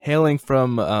Hailing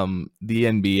from the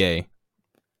NBA,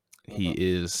 he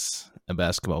is a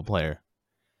basketball player.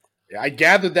 Yeah, I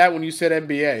gathered that when you said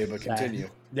NBA, but continue.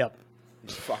 Yep. You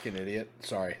fucking idiot.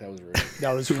 Sorry, that was rude.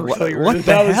 That was really rude. What the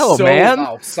That was hell, so, man?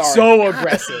 Oh, sorry. So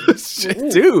aggressive.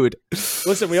 Shit, dude.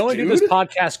 Listen, we only do this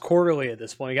podcast quarterly at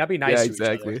this point. You gotta be nice to each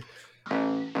other.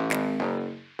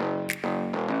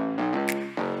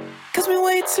 Cause we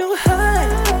way too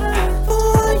high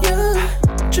for you.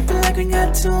 Tripping like we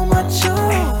got too much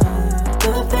on.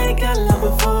 Don't they got love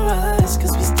before us?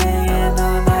 Cause we staying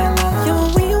all night long. Yo,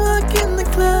 when we walk in the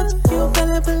club, you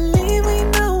better believe we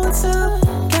know what's up.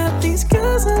 Got these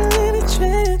girls a little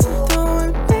trance,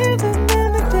 throwing bands in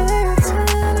the dance.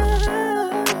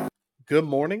 Good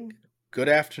morning, good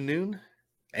afternoon,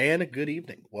 and a good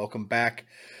evening. Welcome back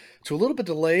to a little bit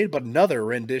delayed, but another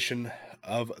rendition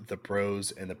of the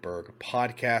Bros and the Berg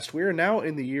podcast. We are now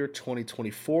in the year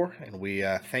 2024, and we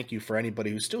thank you for anybody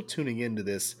who's still tuning into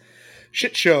this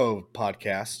shit show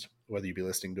podcast, whether you be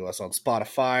listening to us on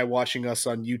Spotify, watching us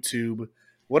on YouTube,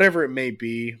 whatever it may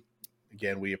be.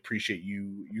 Again, we appreciate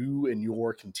you and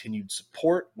your continued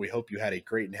support. We hope you had a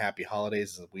great and happy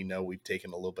holidays. As we know, we've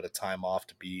taken a little bit of time off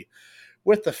to be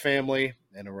with the family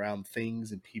and around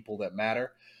things and people that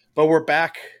matter. But we're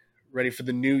back, ready for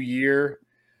the new year.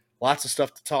 Lots of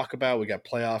stuff to talk about. We got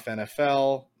playoff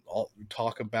NFL,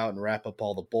 talk about and wrap up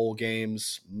all the bowl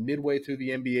games midway through the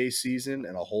NBA season,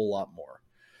 and a whole lot more.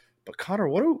 But Connor,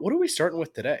 what are we starting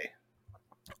with today?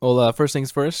 Well, first things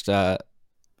first.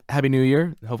 Happy New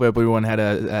Year. Hope everyone had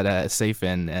a safe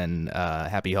and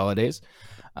happy holidays.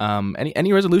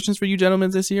 Any resolutions for you gentlemen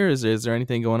this year? Is there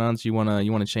anything going on that you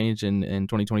wanna change in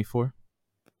 2024?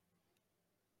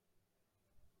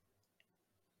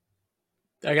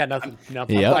 I got nothing. Yep.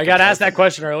 I got asked that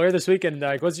question earlier this week, and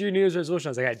like, what's your New Year's resolution?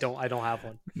 I was like, I don't have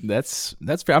one. That's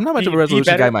fair. I'm not much of a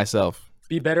resolution guy myself.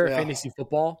 Be better at fantasy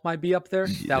football might be up there.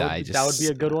 That would be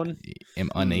a good one.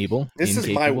 Am unable. This incapable.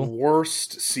 is my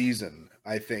worst season,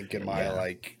 I think, in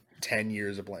my 10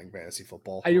 years of playing fantasy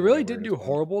football. I really didn't do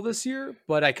horrible this year,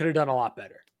 but I could have done a lot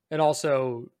better. And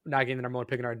also, not getting the number one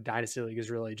pick in our dynasty league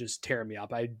is really just tearing me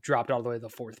up. I dropped all the way to the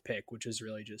fourth pick, which is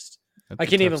really just I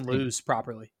can't even lose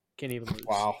properly. Can't even lose.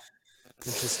 Wow.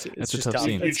 It's That's a just tough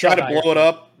scene. You try to blow it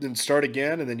up and start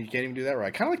again, and then you can't even do that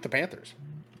right. Kind of like the Panthers.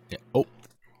 Yeah. Oh.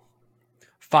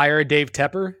 Fire Dave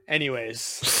Tepper.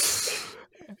 Anyways,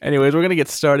 we're going to get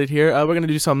started here. We're going to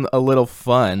do something a little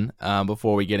fun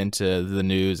before we get into the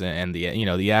news and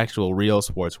the actual real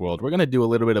sports world. We're going to do a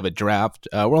little bit of a draft.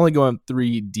 We're only going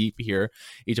 3 deep here.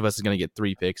 Each of us is going to get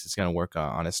 3 picks. It's going to work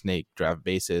on a snake draft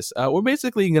basis. We're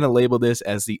basically going to label this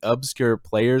as the obscure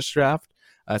players draft.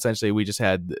 Essentially, we just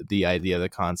had the idea, the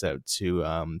concept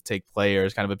to take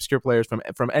players, kind of obscure players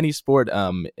from any sport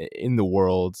in the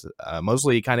world,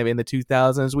 mostly kind of in the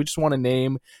 2000s. We just want to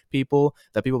name people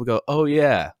that people go, oh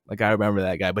yeah, like I remember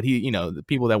that guy. But the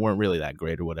people that weren't really that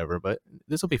great or whatever. But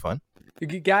this will be fun.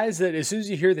 Guys that as soon as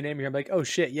you hear the name here, I'm like, oh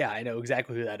shit, yeah, I know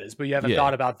exactly who that is. But you haven't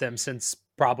thought about them since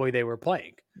probably they were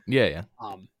playing. Yeah.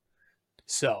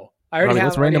 So I already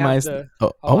have. Let's randomize.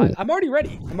 I'm already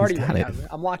ready.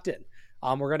 I'm locked in.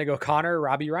 We're going to go Connor,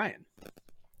 Robbie, Ryan.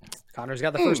 Connor's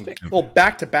got the first pick. Well,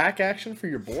 back-to-back action for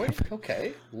your boy?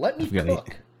 Okay. Let me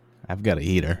cook. I've got a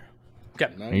heater.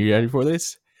 Okay. Are you ready for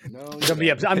this? No. I'm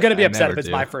going to be upset if it's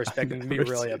my first pick. I'm going to be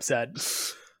really upset.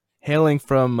 Hailing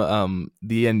from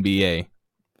the NBA,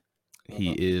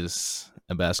 he is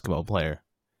a basketball player.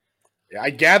 Yeah,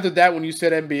 I gathered that when you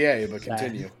said NBA, but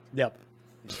continue. Yep.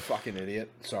 You fucking idiot.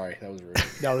 Sorry, that was rude.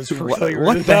 That was really rude.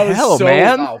 What the that hell, so,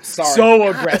 man? Oh, sorry. So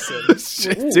aggressive.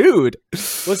 Shit, dude.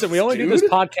 Listen, we only do this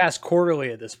podcast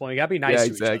quarterly at this point. You got to be nice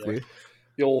to each other.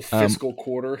 The old fiscal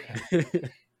quarter.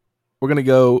 We're going to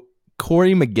go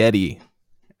Corey Maggette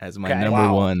as my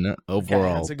number 1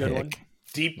 overall that's a good pick. one.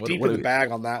 Deep in the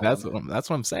bag on that one. That's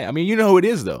what I'm saying. I mean, you know who it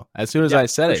is, though. As soon as I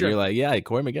said it, sure. You're like, yeah,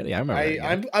 Corey Maggette. I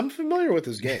remember I'm familiar with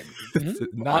his game.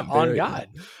 Not on God.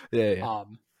 Yeah.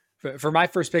 For my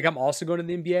first pick, I'm also going to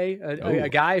the NBA. A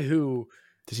guy who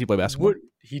does he play basketball?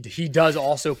 He does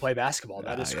also play basketball.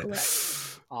 That is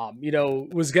correct.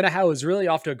 Was really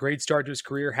off to a great start to his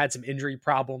career. Had some injury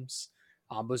problems.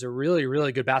 Was a really,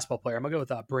 really good basketball player. I'm gonna go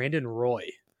with Brandon Roy.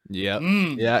 Yeah,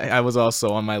 yeah. I was also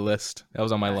on my list. That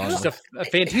was on my long list. A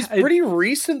fantastic. He's pretty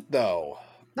recent though.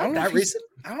 Not that recent.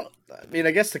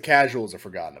 I guess the casuals have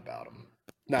forgotten about him.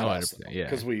 Not us,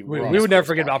 because we would never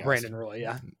forget about Brandon Roy.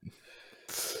 Yeah.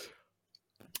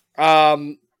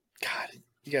 God,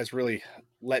 you guys really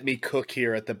let me cook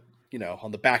here at the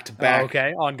on the back-to-back.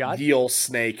 Okay, on God. The old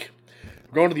snake.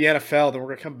 We're going to the NFL, then we're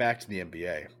going to come back to the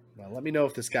NBA. Now, let me know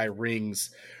if this guy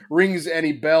rings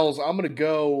any bells. I'm going to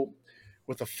go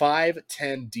with a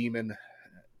 5'10" demon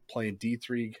playing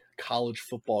D3 college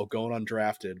football, going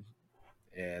undrafted,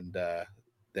 and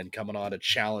then coming on to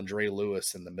challenge Ray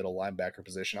Lewis in the middle linebacker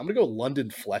position. I'm going to go London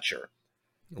Fletcher.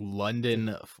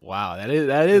 London, wow,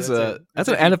 that's an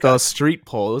NFL cut. street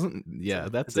poll, isn't? Yeah,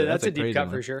 that's a deep crazy cut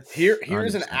one. for sure.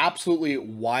 Here's an 100%. absolutely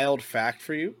wild fact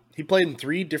for you. He played in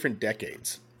 3 different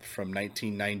decades, from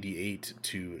 1998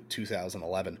 to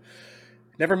 2011.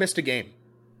 Never missed a game.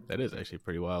 That is actually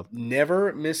pretty wild.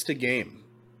 Never missed a game.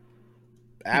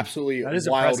 Absolutely That is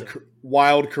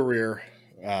wild career.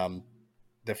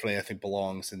 Definitely, I think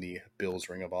belongs in the Bills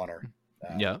Ring of Honor.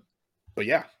 Yeah. But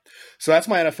yeah, so that's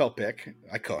my NFL pick.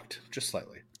 I cooked just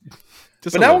slightly.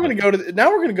 Just But now we're gonna go to the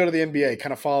NBA.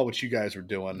 Kind of follow what you guys were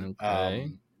doing. Okay.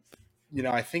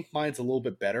 I think mine's a little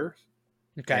bit better.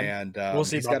 Okay. And We'll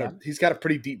see he's got a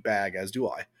pretty deep bag, as do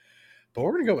I. But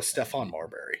we're gonna go with Stephon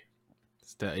Marbury.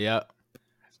 Yeah.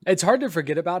 It's hard to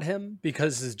forget about him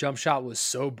because his jump shot was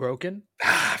so broken.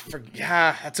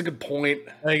 That's a good point.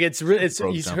 Like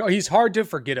he's hard to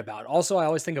forget about. Also, I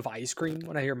always think of ice cream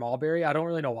when I hear Marbury. I don't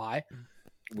really know why.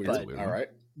 Weird. All right.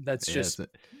 That's just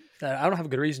I don't have a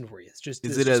good reason for you. It's just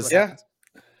Is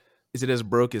it as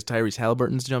broke as Tyrese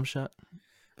Halliburton's jump shot?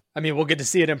 I mean, we'll get to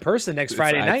see it in person next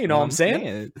Friday night. You know what I'm saying?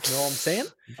 You know what I'm saying?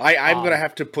 I'm going to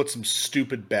have to put some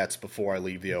stupid bets before I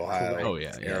leave the Ohio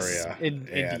area.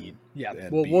 Indeed. Yeah.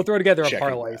 And we'll throw together a checking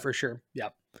parlay that. for sure.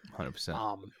 Yep.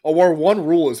 100%. Or one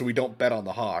rule is that we don't bet on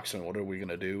the Hawks. And what are we going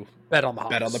to do? Bet on the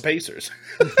Hawks. Bet on the Pacers.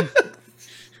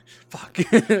 Fuck.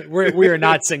 we are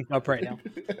not synced up right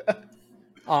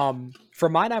now. For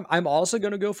mine, I'm also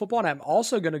going to go football, and I'm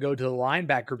also going to go to the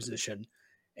linebacker position.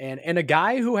 And a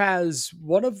guy who has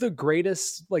one of the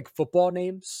greatest football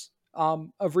names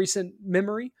of recent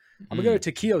memory. I'm gonna go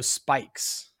to Takeo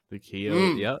Spikes.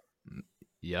 Takeo,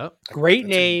 yep. Great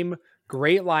name,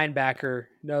 great linebacker.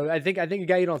 No, I think a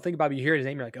guy you don't think about, but you hear his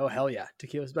name, you're like, oh hell yeah,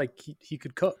 Takeo's he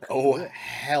could cook. Oh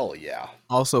hell yeah.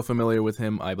 Also familiar with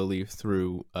him, I believe,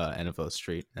 through NFL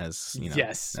Street, as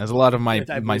yes, as a lot of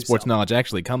my sports knowledge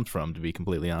actually comes from. To be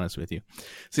completely honest with you,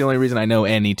 it's the only reason I know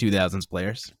any 2000s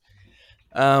players.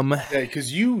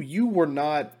 Because you were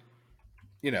not,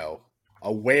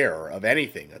 aware of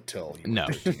anything until you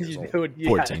were 13 years old.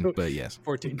 14, but yes,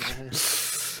 14.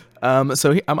 So I'm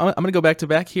gonna go back to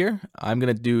back here. I'm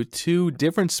gonna do 2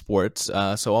 different sports.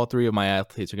 So all 3 of my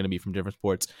athletes are gonna be from different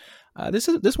sports.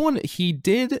 This one he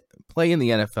did play in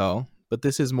the NFL, but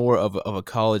this is more of a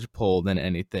college poll than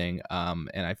anything.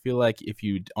 And I feel like if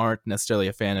you aren't necessarily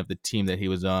a fan of the team that he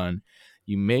was on,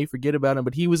 you may forget about him,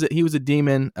 but he was a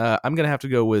demon. I'm gonna have to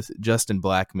go with Justin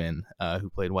Blackmon,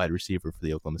 who played wide receiver for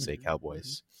the Oklahoma State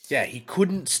Cowboys. Yeah, he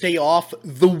couldn't stay off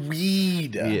the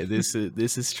weed. Yeah, this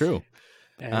is true.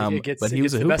 But he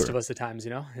was the best of us at times, It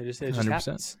just 100%.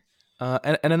 Happens.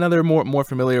 And another more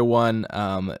familiar one.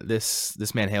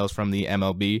 This man hails from the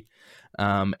MLB,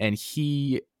 and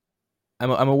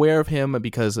I'm aware of him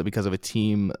because of a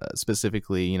team,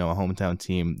 specifically, a hometown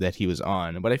team that he was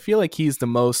on. But I feel like he's the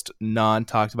most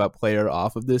non-talked about player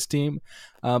off of this team.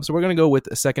 So we're gonna go with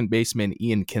a second baseman,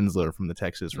 Ian Kinsler from the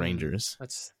Texas Rangers.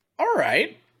 That's all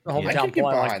right. A hometown I can get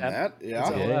behind like that. Yeah,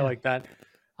 I like that.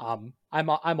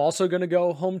 I'm also gonna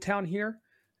go hometown here.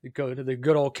 Go to the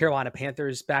good old Carolina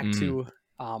Panthers, back to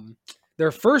their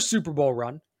first Super Bowl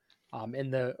run in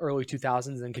the early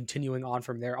 2000s, and continuing on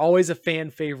from there. Always a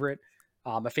fan favorite.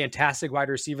 A fantastic wide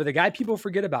receiver. The guy people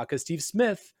forget about, because Steve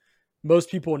Smith, most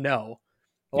people know.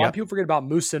 A lot of people forget about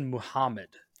Muhsin Muhammad.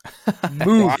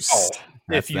 Moose,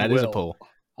 if you will. That is a pull.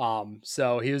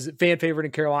 So he was a fan favorite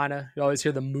in Carolina. You always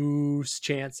hear the Moose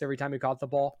chants every time he caught the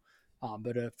ball.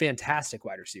 But a fantastic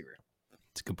wide receiver.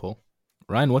 It's a good pull.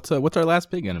 Ryan, what's our last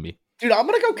pick gonna be? Dude, I'm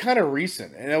gonna go kind of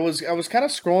recent, and I was kind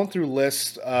of scrolling through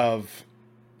lists of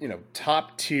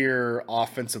top tier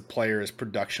offensive players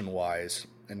production wise,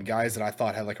 and guys that I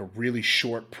thought had a really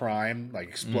short prime,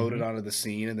 exploded onto the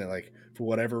scene, and then for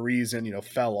whatever reason,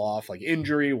 fell off,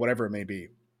 injury, whatever it may be.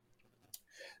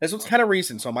 This one's kind of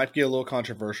recent, so it might get a little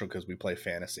controversial because we play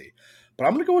fantasy. But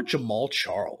I'm going to go with Jamal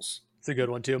Charles. It's a good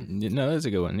one, too. No, that's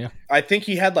a good one, yeah. I think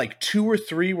he had 2 or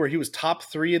 3 where he was top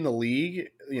 3 in the league.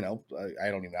 I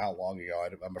don't even know how long ago.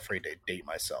 I'm afraid to date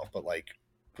myself, but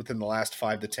within the last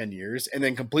 5 to 10 years, and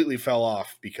then completely fell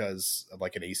off because of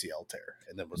an ACL tear,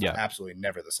 and then was absolutely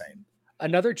never the same.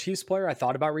 Another Chiefs player I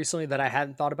thought about recently that I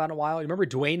hadn't thought about in a while. You remember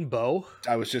Dwayne Bowe?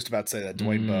 I was just about to say that.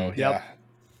 Dwayne Bowe. Yep.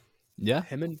 Yeah.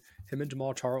 Him and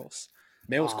Jamal Charles.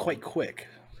 Man was quite quick.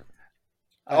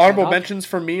 Honorable mentions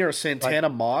for me are Santana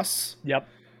Moss. Yep.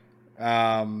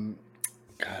 God,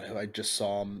 I just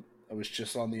saw him. I was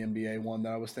just on the NBA one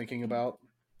that I was thinking about.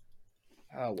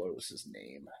 What was his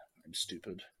name? I'm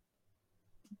stupid.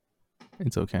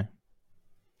 It's okay.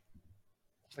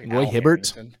 Like Roy Al Hibbert.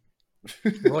 Hamilton.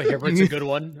 Roy Hibbert's a good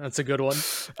one. That's a good one.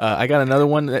 I got another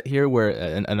one here where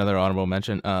another honorable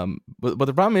mention. But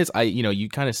the problem is, you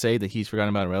kind of say that he's forgotten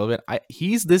about and relevant.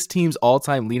 He's this team's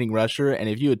all-time leading rusher, and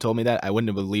if you had told me that, I wouldn't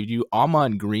have believed you.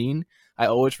 Amon Green, I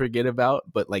always forget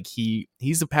about, but like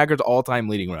he's the Packers' all-time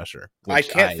leading rusher. I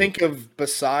can't think of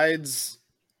besides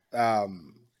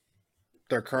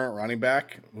their current running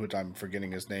back, which I'm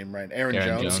forgetting his name right. Aaron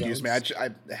Jones. Excuse me.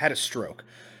 I had a stroke.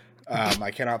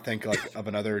 I cannot think of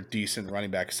another decent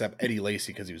running back except Eddie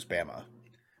Lacy because he was Bama.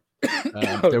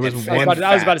 There was one.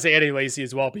 I was about to say Eddie Lacy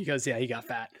as well because he got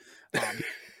fat.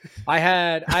 I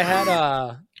had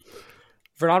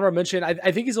Fernando mentioned.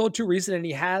 I think he's a little too recent, and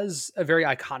he has a very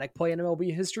iconic play in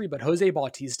MLB history. But Jose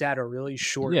Bautista had a really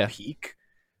short peak.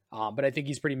 But I think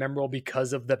he's pretty memorable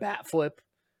because of the bat flip.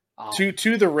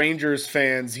 To the Rangers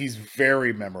fans, he's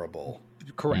very memorable.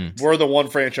 Correct. We're the one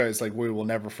franchise we will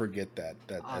never forget that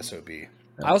SOB.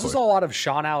 I also saw a lot of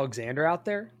Sean Alexander out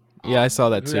there. Yeah, I saw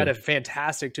that too. Who had a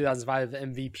fantastic 2005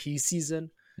 MVP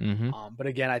season. Mm-hmm. But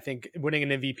again, I think winning an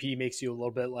MVP makes you a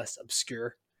little bit less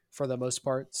obscure for the most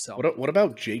part. So what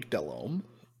about Jake Delhomme?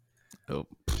 Oh,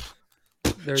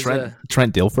 there's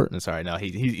Trent Dilfer. Sorry, no,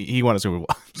 he won a Super Bowl.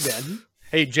 Yeah.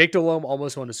 Hey, Jake Delhomme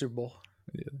almost won a Super Bowl.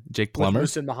 Yeah. Jake Plummer.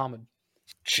 Muhsin Muhammad.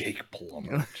 Jake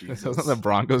Plummer. Jesus. Wasn't the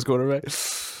Broncos quarterback?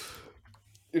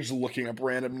 You're just looking up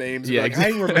random names. Yeah, I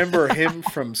remember him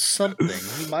from something.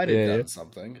 He might have done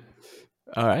something.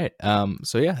 All right.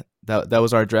 So yeah, that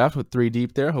was our draft with 3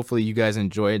 deep there. Hopefully you guys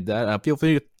enjoyed that.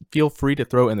 Feel free to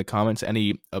throw in the comments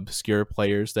any obscure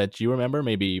players that you remember,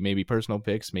 maybe personal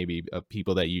picks, maybe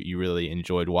people that you really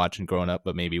enjoyed watching growing up,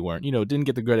 but maybe weren't, didn't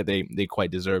get the credit they quite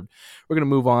deserved. We're going to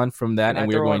move on from that. Can and I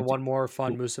we're throw going in one more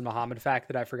fun Muhsin Muhammad fact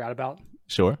that I forgot about?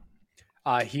 Sure.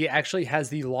 He actually has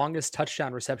the longest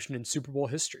touchdown reception in Super Bowl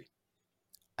history.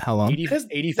 How long? 85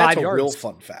 That's yards. a real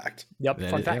fun fact. Yep,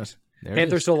 That fun is, fact. yeah.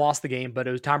 Panthers still lost the game,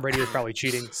 but Tom Brady was probably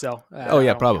cheating. So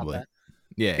probably.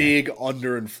 Yeah. Big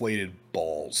underinflated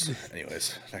balls.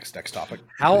 Anyways, next topic.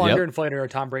 How underinflated are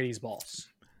Tom Brady's balls?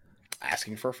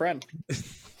 Asking for a friend.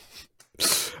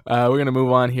 We're going to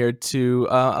move on here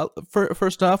to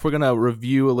first off, we're going to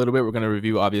review a little bit. We're going to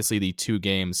review obviously the 2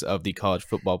 games of the college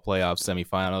football playoff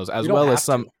semifinals, as well as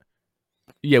some.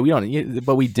 Yeah, we don't,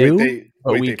 but we do.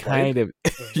 We kind of.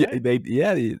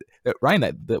 Ryan,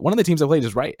 one of the teams that played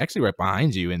is right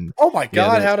behind you. And oh my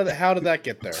god, how did that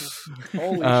get there?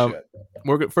 Holy shit!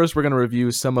 We're going to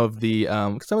review some of the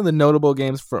notable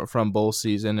games from bowl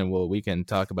season, and we can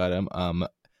talk about them.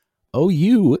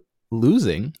 OU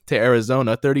losing to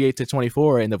Arizona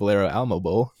 38-24 in the Valero Alamo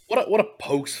Bowl. What a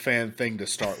Pokes fan thing to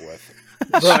start with.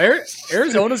 Bro,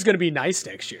 Arizona's going to be nice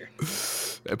next year.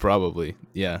 Probably,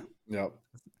 yeah. Yep.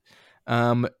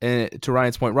 And to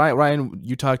Ryan's point, Ryan,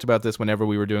 you talked about this whenever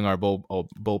we were doing our bowl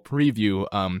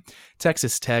preview.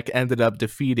 Texas Tech ended up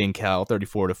defeating Cal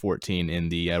 34-14 in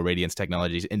the Radiance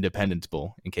Technologies Independence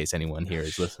Bowl. In case anyone here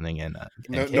is listening, and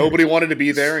nobody wanted to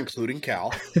be there, including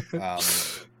Cal.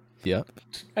 Yeah,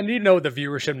 I need to know what the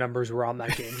viewership numbers were on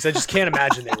that game because I just can't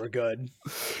imagine they were good.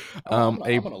 I'm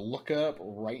gonna look it up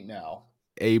right now.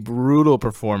 A brutal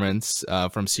performance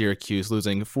from Syracuse,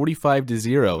 losing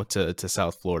 45-0 to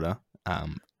South Florida.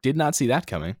 Did not see that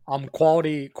coming.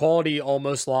 Quality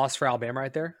almost lost for Alabama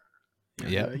right there.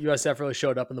 Yeah, USF really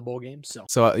showed up in the bowl game. So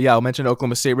I'll mention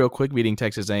Oklahoma State real quick, beating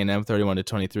Texas A&M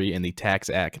 31-23 in the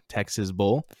TaxAct Texas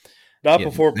Bowl.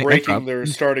 Before breaking their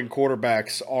starting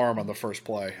quarterback's arm on the first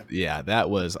play. Yeah,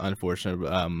 that was unfortunate.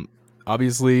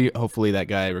 Obviously, hopefully that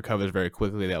guy recovers very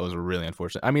quickly. That was really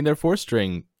unfortunate. I mean, their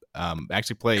 4th-string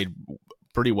actually played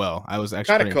pretty well. I was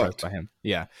actually pretty impressed by him.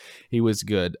 Yeah, he was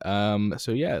good.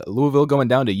 Louisville going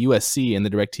down to USC in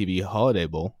the DirecTV Holiday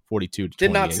Bowl, 42-28.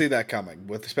 Did not see that coming,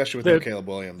 especially with no Caleb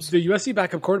Williams. The USC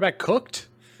backup quarterback cooked.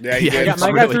 Yeah, he did.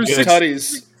 My guy threw 6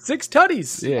 tutties. 6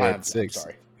 tutties. Yeah, I'm 6.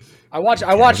 sorry. I watched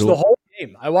the whole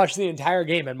game. I watched the entire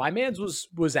game, and my man's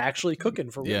was actually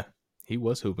cooking for real. Yeah, he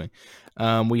was hooping.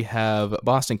 We have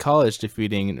Boston College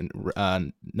defeating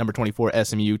number 24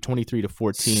 SMU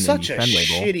 23-14 Such in a the Fenway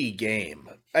Bowl. shitty game.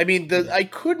 I mean, I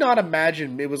could not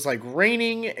imagine it was like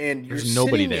raining and There's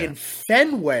nobody sitting there in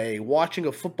Fenway watching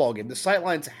a football game. The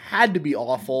sightlines had to be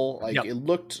awful. It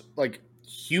looked like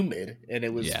humid, and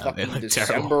it was fucking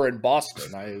December terrible in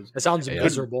Boston. That sounds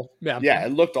miserable. Yeah,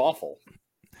 it looked awful.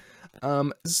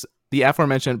 The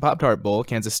aforementioned Pop-Tart Bowl,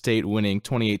 Kansas State winning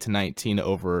 28-19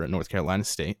 over North Carolina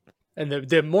State. And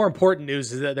the more important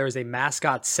news is that there was a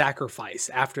mascot sacrifice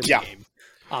after the game.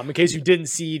 In case you didn't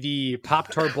see, the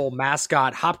Pop-Tart Bowl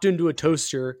mascot hopped into a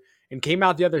toaster and came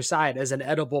out the other side as an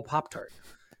edible Pop-Tart.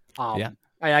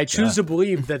 I choose to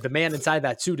believe that the man inside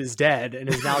that suit is dead and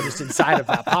is now just inside of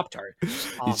that Pop-Tart.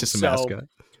 He's just a mascot.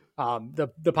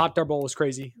 The Pop-Tart Bowl was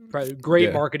crazy. Probably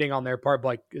great marketing on their part, but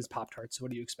like, is Pop-Tarts. What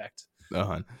do you expect?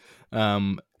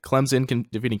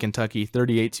 Clemson defeating Kentucky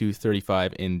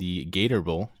 38-35 in the Gator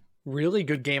Bowl. Really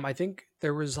good game. I think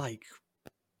there was like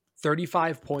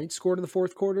 35 points scored in the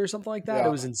fourth quarter or something like that. Yeah.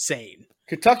 It was insane.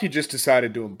 Kentucky just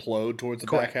decided to implode towards the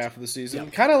back half of the season,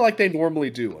 kind of like they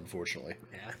normally do, unfortunately.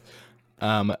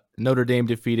 Yeah. Notre Dame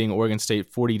defeating Oregon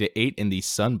State 40-8 in the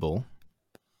Sun Bowl.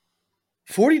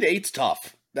 40-8's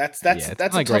tough. That's a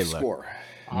tough score.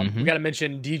 We got to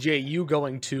mention DJU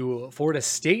going to Florida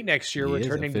State next year,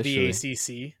 returning to the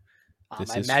ACC.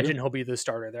 I imagine he'll be the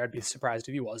starter there. I'd be surprised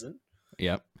if he wasn't.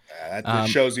 Yep. That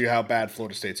shows you how bad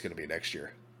Florida State's going to be next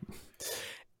year.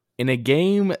 In a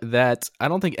game that I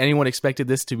don't think anyone expected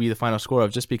this to be the final score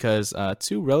of, just because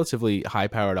two relatively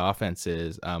high-powered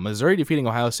offenses. Missouri defeating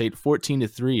Ohio State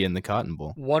 14-3 in the Cotton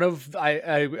Bowl.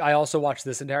 I also watched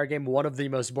this entire game. One of the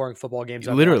most boring football games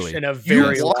I've Literally watched in a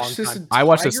very long time. I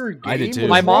watched this. I did too.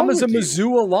 My mom is a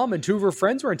Mizzou alum, and two of her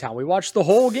friends were in town. We watched the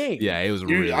whole game. Yeah, it was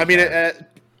really. I mean,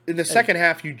 in the second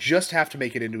half, you just have to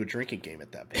make it into a drinking game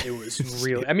at that point. It was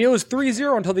really. I mean, it was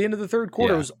 3-0 until the end of the third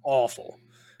quarter. It was awful.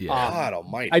 Yeah. God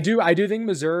almighty. I do think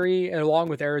Missouri, and along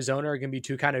with Arizona, are going to be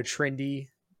two kind of trendy,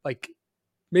 like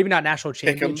maybe not national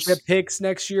championship picks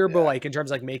next year, but like in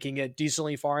terms of like making it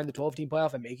decently far in the 12-team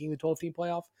playoff and making the 12-team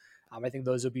playoff. I think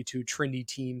those will be two trendy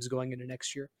teams going into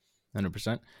next year.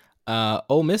 100%.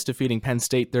 Ole Miss defeating Penn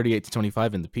State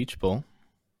 38-25 in the Peach Bowl.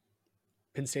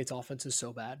 Penn State's offense is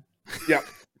so bad. Yeah.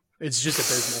 It's just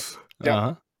abysmal.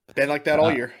 Yeah. Been like that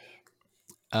all year.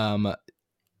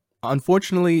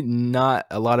 Unfortunately, not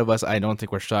a lot of us, I don't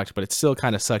think we're shocked, but it still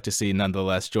kind of sucked to see,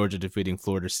 nonetheless, Georgia defeating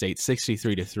Florida State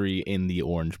 63-3 in the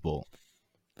Orange Bowl.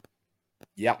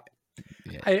 Yeah.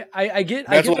 I get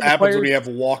That's what happens players, when you have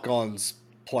walk-ons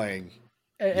playing.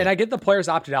 And I get the players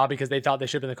opted out because they thought they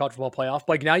should have been in the college football playoff.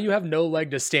 Like, now you have no leg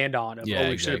to stand on of,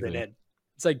 we should have been in.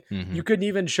 It's like, you couldn't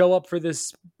even show up for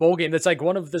this bowl game. That's like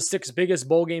one of the 6 biggest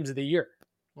bowl games of the year.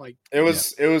 Like it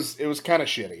was kind of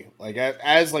shitty. Like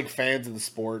as like fans of the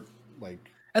sport,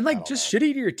 like, and like just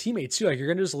shitty to your teammates too. Like, you're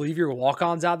gonna just leave your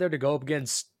walk-ons out there to go up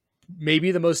against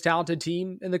maybe the most talented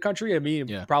team in the country. I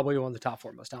mean, probably one of the top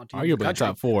 4 most talented teams. Arguably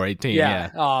top 4, 18. Yeah.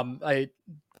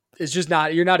 It's just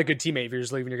not. You're not a good teammate if you're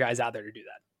just leaving your guys out there to do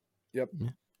that. Yep.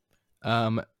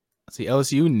 Let's see.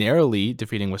 LSU narrowly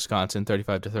defeating Wisconsin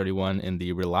 35-31 in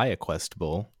the ReliaQuest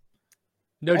Bowl.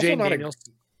 No Jane Daniels.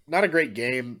 Not a great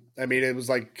game. I mean, it was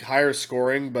like higher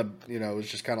scoring, but it was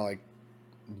just kind of like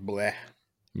bleh.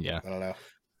 Yeah. I don't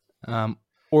know.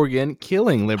 Oregon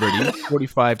killing Liberty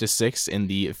 45-6 in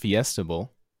the Fiesta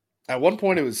Bowl. At one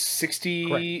point it was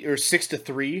 60 or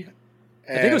 6-3.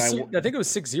 I think it was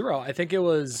 6-0.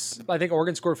 I think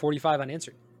Oregon scored 45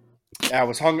 unanswered. I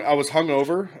was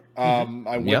hungover.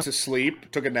 I went to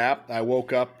sleep, took a nap. I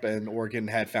woke up and Oregon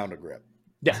had found a grip.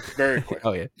 Yeah. Very quick.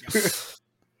 Oh yeah.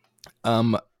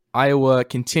 Iowa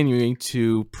continuing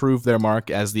to prove their mark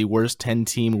as the worst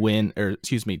 10-win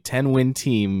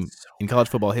team in college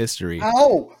football history.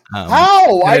 How?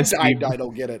 I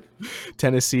don't get it.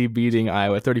 Tennessee beating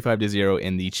Iowa 35-0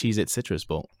 in the Cheez-It Citrus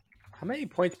Bowl. How many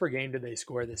points per game did they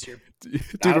score this year?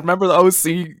 Dude, remember the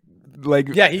OC?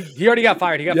 He already got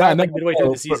fired. He got fired midway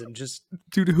through the season.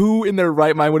 Dude, who in their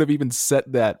right mind would have even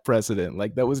set that precedent?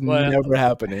 Like, that was never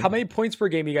happening. How many points per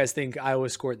game you guys think Iowa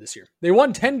scored this year? They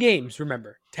won 10 games,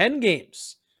 remember. 10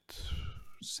 games.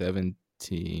 17.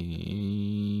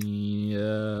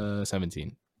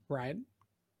 Ryan?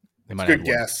 It's a good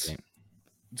guess.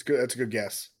 It's good. That's a good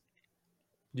guess.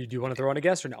 Do you want to throw in a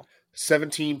guess or no?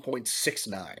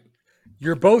 17.69.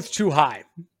 You're both too high.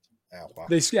 Oh, wow.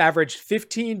 They averaged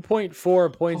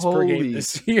 15.4 points per game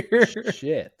this year.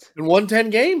 Shit. And won 10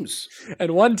 games.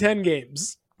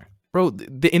 Bro,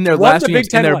 in their last games,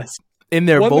 in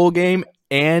their bowl game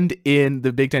and in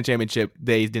the Big Ten Championship,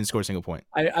 they didn't score a single point.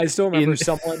 I still remember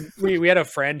someone, we had a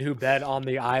friend who bet on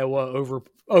the Iowa over.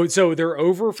 Oh, so their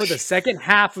over for the second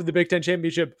half of the Big Ten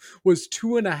Championship was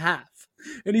 2.5.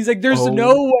 And he's like, there's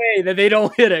no way that they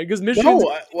don't hit it because Michigan.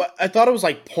 No, I thought it was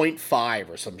like 0.5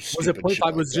 or something. Was it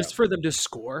 0.5? Was just for them to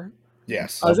score?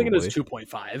 Yes. I was thinking it was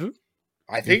 2.5.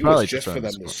 I think it was just for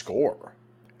them to score.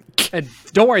 And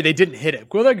don't worry, they didn't hit it.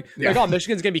 We're like, oh,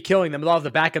 Michigan's going to be killing them with all of the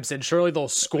backups in. Surely they'll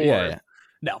score. Yeah.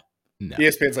 No.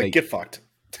 ESPN's like, get fucked.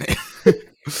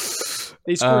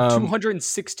 They scored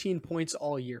 216 points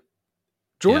all year.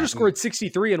 Georgia scored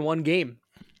 63 in one game.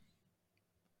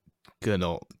 Good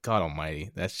old God Almighty!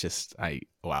 That's just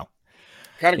wow.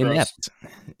 Kind of gross. inept.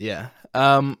 Yeah.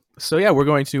 So yeah, we're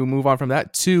going to move on from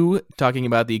that to talking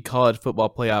about the college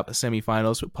football playoff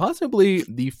semifinals, possibly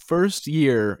the first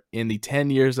year in the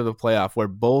 10 years of the playoff where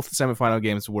both semifinal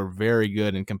games were very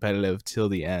good and competitive till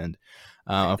the end.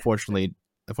 Unfortunately,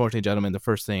 gentlemen, the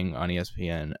first thing on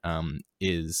ESPN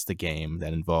is the game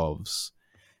that involves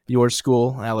your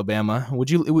school, Alabama.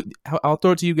 I'll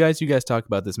throw it to you guys. You guys talk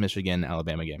about this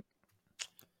Michigan-Alabama game.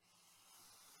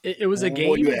 It was a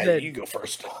game that you go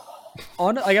first.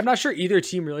 I'm not sure either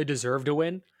team really deserved to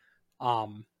win.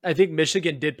 I think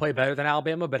Michigan did play better than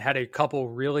Alabama, but had a couple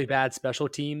really bad special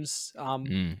teams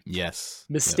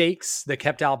mistakes that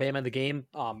kept Alabama in the game.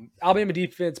 Alabama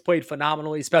defense played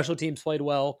phenomenally. Special teams played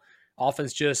well.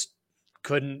 Offense just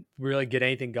couldn't really get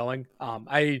anything going.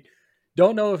 I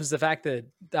don't know if it's the fact that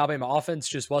the Alabama offense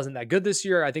just wasn't that good this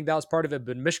year. I think that was part of it,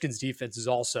 but Michigan's defense is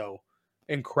also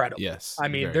incredible. Yes. I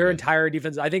mean, their entire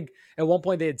defense, I think at one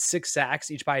point they had 6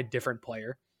 sacks, each by a different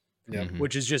player,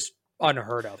 which is just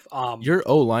unheard of. Your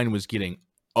O-line was getting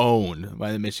owned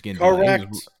by the Michigan.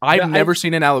 Correct. I've never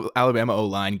seen an Alabama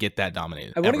O-line get that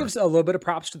dominated. I want to give a little bit of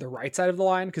props to the right side of the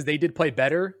line because they did play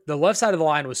better. The left side of the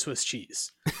line was Swiss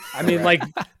cheese. I mean, like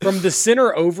from the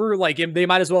center over, like they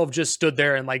might as well have just stood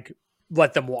there and like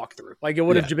let them walk through. Like it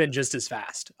would have been just as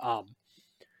fast.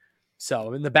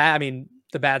 So in the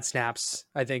bad snaps,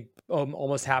 I think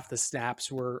almost half the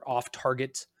snaps were off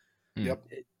target. Yep.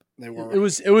 They were. It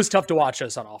was tough to watch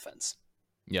us on offense.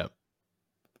 Yep.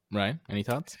 Ryan, any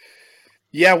thoughts?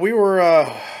 Yeah, we were.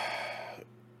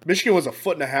 Michigan was a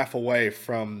foot and a half away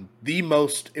from the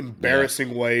most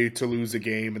embarrassing way to lose a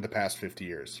game in the past 50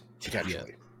 years,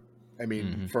 potentially. I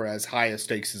mean, for as high a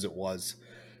stakes as it was.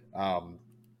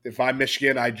 If I'm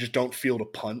Michigan, I just don't field a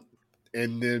punt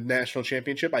in the national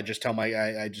championship. I just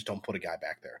I just don't put a guy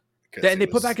back there. And they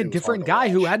put back a different guy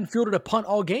who hadn't fielded a punt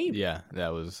all game. Yeah,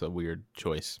 that was a weird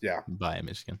choice. Yeah, by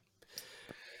Michigan.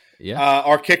 Yeah,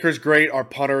 our kicker's great. Our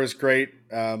punter is great.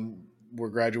 We're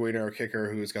graduating our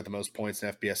kicker, who's got the most points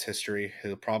in FBS history.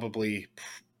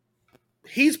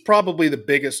 He's probably the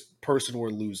biggest person we're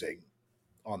losing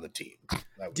on the team.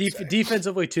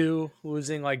 Defensively too,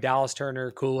 losing like Dallas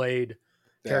Turner, Kool-Aid,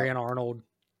 Terrion Arnold.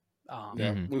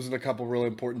 Losing a couple really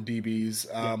important DBs.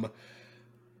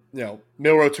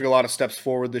 Milroe took a lot of steps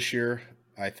forward this year.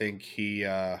 I think he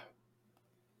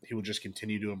will just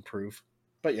continue to improve.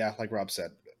 But yeah, like Rob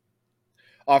said,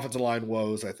 offensive line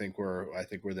woes. I think we're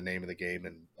the name of the game,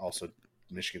 and also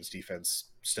Michigan's defense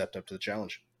stepped up to the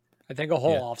challenge. I think a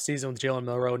whole offseason with Jalen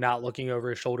Milroe not looking over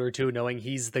his shoulder too, knowing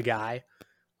he's the guy,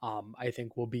 I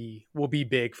think will be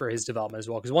big for his development as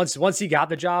well. Because once he got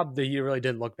the job, he really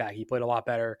didn't look back. He played a lot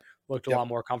better, looked a lot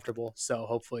more comfortable. So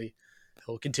hopefully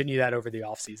he'll continue that over the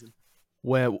offseason.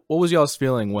 What was y'all's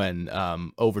feeling when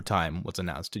overtime was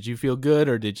announced? Did you feel good,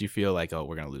 or did you feel like, oh,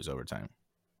 we're going to lose overtime?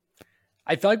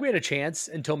 I felt like we had a chance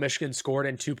until Michigan scored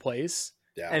in 2 plays.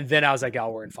 Yeah. And then I was like, oh,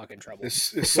 we're in fucking trouble. It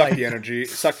sucked the energy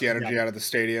out of the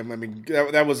stadium. I mean,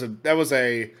 that was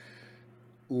a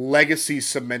legacy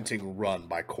cementing run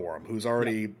by Corum, who's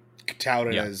already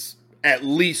touted as at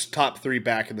least top 3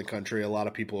 back in the country. A lot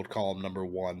of people would call him number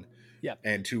 1. Yeah.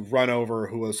 And to run over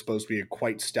who was supposed to be a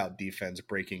quite stout defense,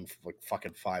 breaking like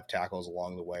fucking 5 tackles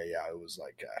along the way. Yeah, it was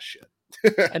like, shit.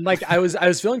 And like I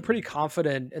was feeling pretty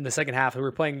confident in the second half. We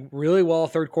were playing really well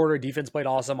third quarter. Defense played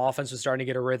awesome. Offense was starting to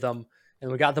get a rhythm,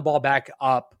 and we got the ball back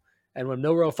up. And when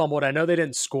Milroe fumbled, I know they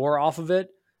didn't score off of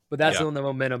it, but that's when the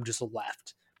momentum just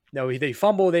left. No, they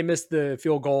fumbled, they missed the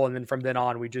field goal, and then from then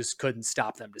on, we just couldn't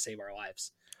stop them to save our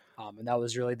lives. And that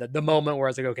was really the moment where I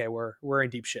was like, okay, we're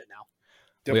in deep shit now.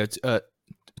 We have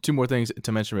 2 more things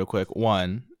to mention real quick.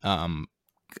 One,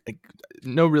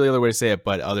 no really other way to say it,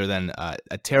 but other than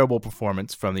a terrible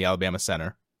performance from the Alabama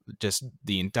center. Just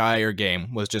the entire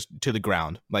game was just to the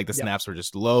ground. Like the snaps were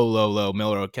just low.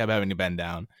 Milroe kept having to bend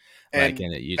down. And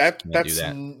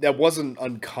that wasn't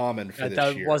uncommon for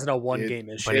this year. That wasn't a one-game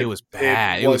issue. But it was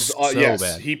bad. It was so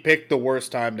bad. He picked the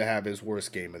worst time to have his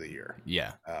worst game of the year.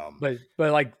 Yeah. But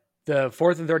like the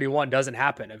 4th and 31 doesn't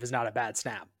happen if it's not a bad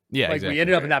snap. Yeah, like exactly. We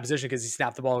ended up in that position because he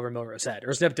snapped the ball over Milroe's head,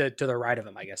 or snapped it to the right of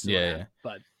him, I guess. Yeah.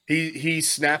 But he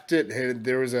snapped it. And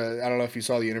there was I don't know if you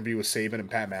saw the interview with Saban and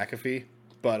Pat McAfee,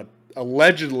 but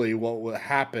allegedly what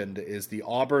happened is the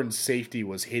Auburn safety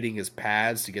was hitting his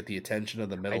pads to get the attention of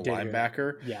the middle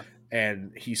linebacker. Yeah.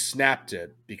 And he snapped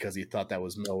it because he thought that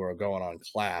was Milroe going on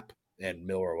clap, and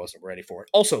Milroe wasn't ready for it.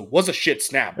 Also, was a shit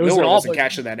snap. Milroe wasn't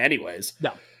catching that anyways.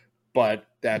 No. But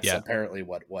that's apparently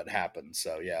what happened.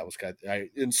 So yeah, it was kind of,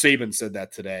 and Saban said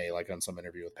that today, like on some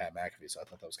interview with Pat McAfee. So I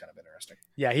thought that was kind of interesting.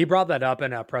 Yeah, he brought that up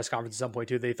in a press conference at some point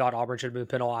too. They thought Auburn should have been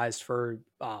penalized for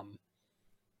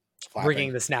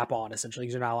bringing the snap on essentially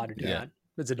because you're not allowed to do that.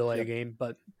 It's a delay game,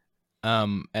 but.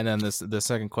 And then the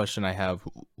second question I have: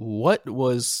 what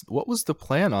was the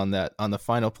plan on the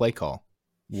final play call?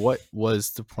 What was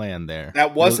the plan there?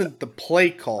 That wasn't the play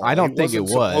call. I don't think it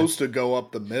was supposed to go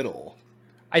up the middle.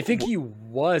 I think he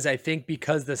was. I think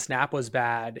because the snap was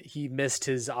bad, he missed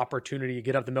his opportunity to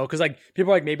get up the middle. Because like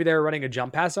people are like maybe they were running a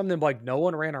jump pass something, but like no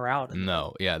one ran around.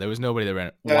 No, there was nobody that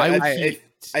ran. Why would he?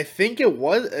 I think it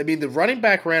was. I mean, the running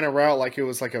back ran a route like it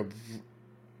was like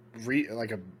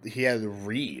he had a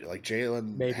read, like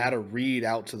Jalen had a read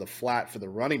out to the flat for the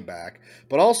running back.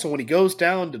 But also when he goes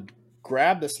down to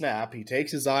grab the snap, he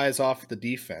takes his eyes off the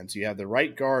defense. You have the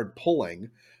right guard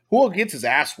pulling, who gets his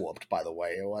ass whooped, by the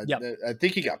way. I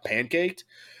think he got pancaked.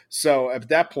 So at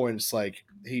that point, it's like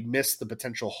he missed the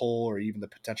potential hole or even the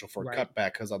potential for a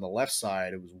cutback because on the left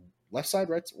side, it was left side,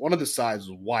 right? One of the sides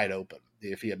was wide open.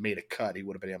 If he had made a cut, he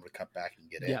would have been able to cut back and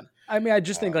get in. Yeah, I mean, I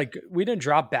just think like we didn't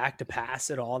drop back to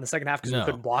pass at all in the second half because we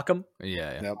couldn't block them.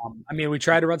 Yeah. I mean, we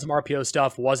tried to run some RPO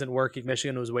stuff, wasn't working.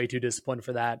 Michigan was way too disciplined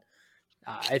for that.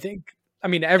 I think. I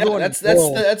mean, everyone. That's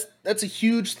a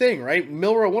huge thing, right?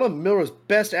 One of Milroe's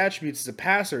best attributes as a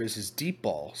passer is his deep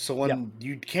ball. So when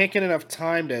you can't get enough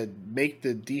time to make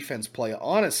the defense play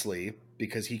honestly,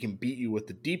 because he can beat you with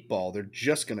the deep ball, they're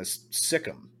just going to sick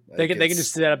him. They can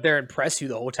just sit up there and press you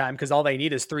the whole time because all they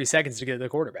need is 3 seconds to get the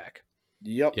quarterback.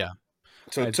 Yep. Yeah.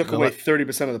 So it took away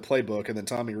 30% of the playbook, and then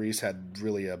Tommy Rees had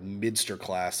really a midster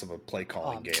class of a play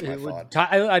calling game. I thought.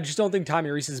 I just don't think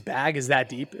Tommy Rees's bag is that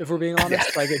deep. If we're being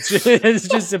honest, like it's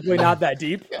just simply not that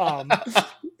deep.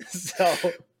 So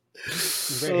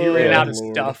he ran out of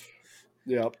stuff.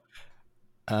 Yep.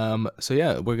 So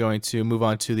yeah, we're going to move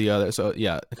on to the other. So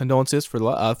yeah, condolences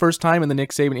for first time in the Nick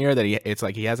Saban era that it's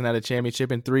like he hasn't had a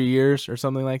championship in 3 years or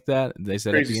something like that. They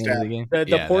said at the end of the game.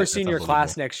 The poor senior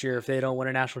class next year, if they don't win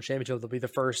a national championship, they'll be the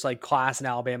first like class in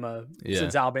Alabama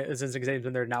since Nick Saban's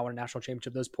been there now win a national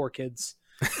championship. Those poor kids.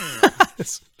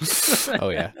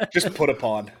 Oh yeah, just put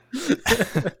upon.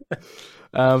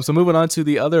 So moving on to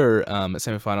the other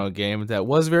semifinal game that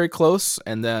was very close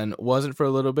and then wasn't for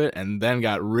a little bit and then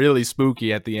got really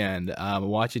spooky at the end.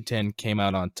 Washington came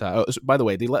out on top. Oh, by the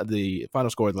way, the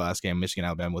final score of the last game,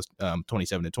 Michigan-Alabama, was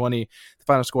 27-20. The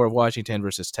final score of Washington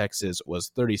versus Texas was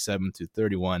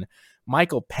 37-31.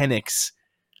 Michael Penix,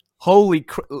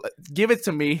 give it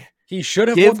to me. He should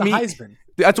have won the Heisman.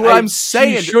 That's what I'm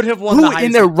saying. He should have won the Heisman. Who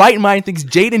in their right mind thinks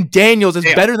Jaden Daniels is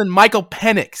better than Michael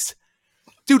Penix?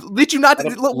 Dude, did you not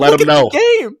let him know?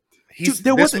 Game.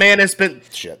 This man has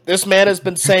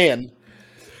been saying.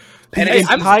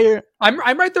 I'm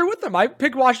right there with them. I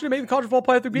picked Washington to make the college football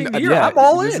playoff at the beginning of the year. I'm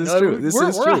all in.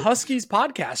 We're a Huskies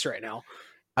podcast right now.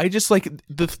 I just like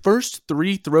the first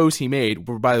 3 throws he made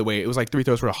were, by the way, it was like 3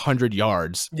 throws for 100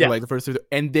 yards. Yeah, like the first 3,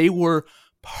 and they were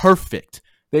perfect.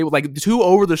 They were like 2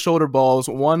 over the shoulder balls.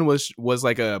 One was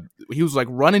like he was like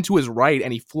running to his right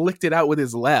and he flicked it out with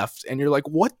his left. And you're like,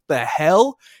 what the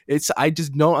hell? I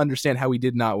just don't understand how he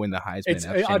did not win the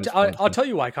Heisman. I'll tell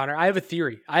you why, Connor. I have a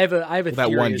theory. I have a theory that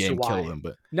one as game to why. killed him,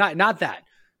 but not that.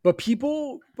 But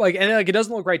people it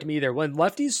doesn't look right to me either. When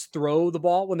lefties throw the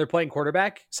ball when they're playing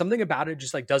quarterback, something about it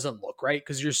just like doesn't look right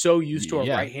because you're so used to a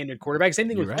right-handed quarterback. Same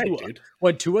thing with Tua. Dude.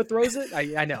 When Tua throws it,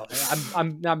 I know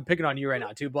I'm picking on you right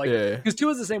now too, but because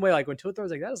Tua's the same way. Like when Tua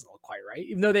throws, like that doesn't look quite right,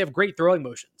 even though they have great throwing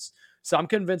motions. So I'm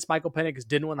convinced Michael Penix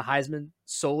didn't win the Heisman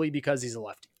solely because he's a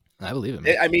lefty. I believe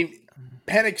him. I mean,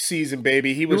 Penix season,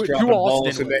 baby. He was dropping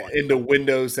balls into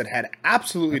windows that had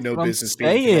absolutely no business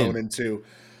being thrown into,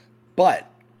 but.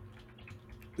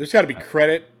 There's got to be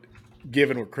credit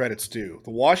given what credit's due.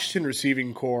 The Washington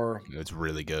receiving core it's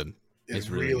really good. It's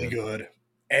really good.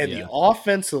 And the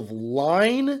offensive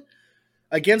line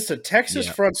against a Texas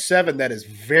front seven that is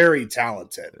very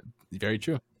talented. Very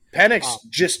true. Penix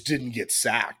just didn't get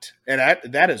sacked. And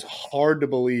that is hard to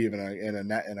believe in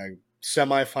a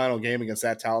semifinal game against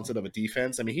that talented of a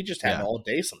defense. I mean, he just had it all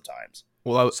day sometimes.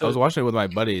 Well, I was watching it with my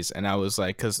buddies, and I was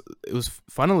like, because it was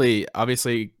funnily,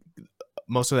 obviously,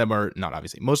 most of them are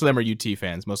UT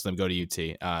fans. Most of them go to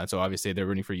UT. So obviously they're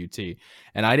rooting for UT.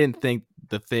 And I didn't think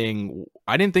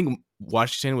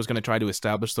Washington was going to try to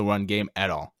establish the run game at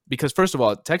all. Because first of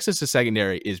all, Texas'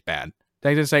 secondary is bad.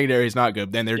 Texas secondary is not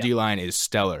good. Then their D-line is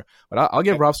stellar. But I'll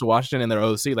give props to Washington and their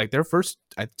OC. Like their first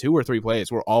 2 or 3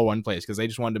 plays were all run plays because they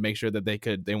just wanted to make sure that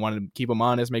they wanted to keep them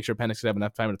honest, make sure Penix could have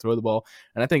enough time to throw the ball.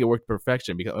 And I think it worked to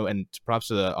perfection. And props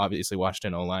to the obviously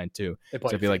Washington O-line too. So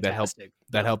I feel like that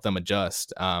that helped them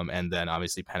adjust. And then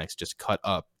obviously Penix just cut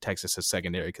up Texas's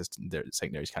secondary because their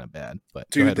secondary is kind of bad. But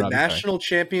dude, ahead, the Robbie, national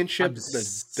championship,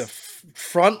 the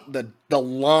front, the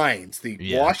lines, the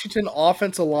Washington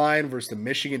offensive line versus the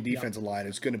Michigan defensive line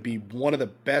is going to be one of the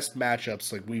best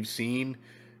matchups like we've seen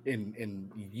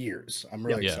in years. I'm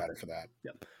really excited for that.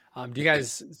 Yep. Do you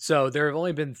guys? So there have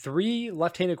only been 3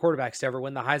 left-handed quarterbacks to ever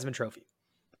win the Heisman Trophy.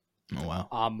 Oh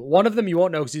wow. One of them you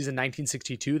won't know because he's in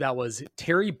 1962. That was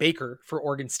Terry Baker for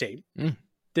Oregon State.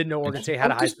 Didn't know Oregon State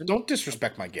had a Heisman. Don't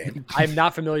disrespect my game. I'm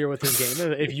not familiar with his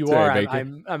game. If you are,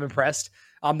 I'm impressed.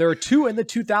 There are 2 in the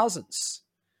 2000s.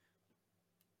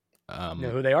 You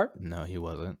know who they are? No, he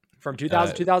wasn't. From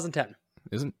 2000 2010.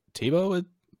 Isn't Tebow a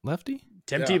lefty?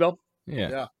 Tim Tebow.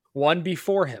 Yeah. One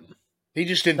before him. He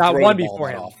just didn't Not throw one the ball before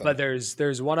that him, often. but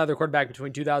there's one other quarterback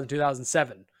between 2000 and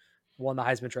 2007 won the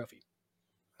Heisman Trophy.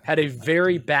 Had a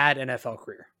very bad NFL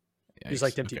career. Just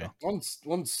like Tim Tebow.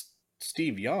 One's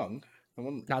Steve Young.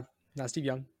 Not Steve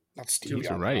Young. Not Steve He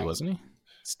Young. was right, wasn't he?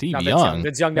 Steve Not Young.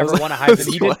 Vince Young never won a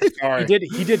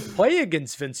Heisman. He did play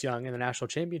against Vince Young in the national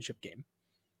championship game.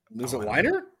 Is it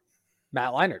Leinart?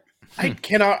 Matt Leinart.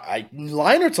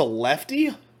 Leinert's a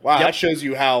lefty? Wow, that shows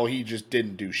you how he just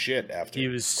didn't do shit after. He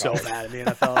was so bad in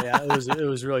the NFL. Yeah, it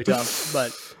was really tough.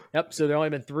 But so there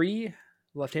only been 3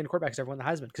 left-handed quarterbacks ever won the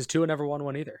Heisman because Tua never won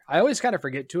one either. I always kind of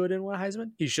forget Tua didn't win a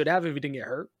Heisman. He should have if he didn't get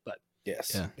hurt, but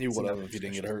he would have if he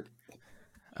didn't get hurt.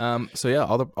 So yeah,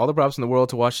 all the props in the world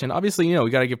to Washington. Obviously,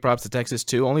 we got to give props to Texas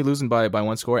too. Only losing by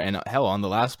 1 score, and hell, on the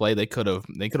last play they could have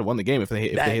won the game if they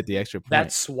hit the extra point.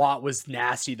 That swat was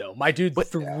nasty though. My dude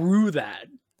threw that.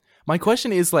 My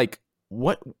question is like,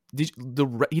 what he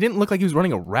didn't look like he was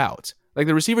running a route. Like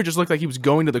the receiver just looked like he was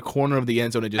going to the corner of the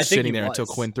end zone and just sitting there until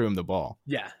Quinn threw him the ball.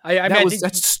 Yeah,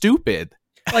 that's stupid.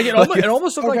 Like it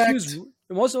almost looked like he was.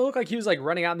 It almost looked like he was like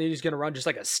running out and he's going to run just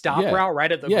like a stop route right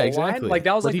at the goal line. Like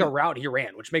that was the route he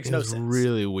ran, which makes no sense.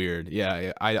 Really weird.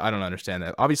 Yeah, I don't understand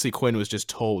that. Obviously, Quinn was just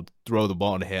told throw the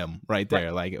ball to him right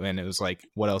there. Like, and it was like,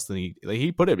 what else did he? Like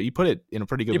he put it in a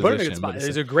pretty good position. Put it in a good spot. It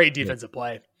was a great defensive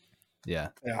play. Yeah.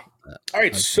 All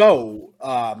right. So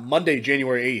Monday,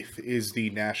 January 8th is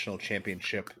the national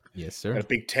championship. Yes, sir.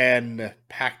 Big Ten,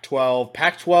 Pac-12.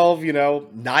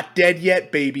 Pac-12, not dead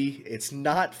yet, baby. It's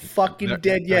not fucking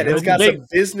dead yet. It's got some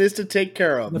business to take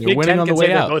care of. The Big Ten on the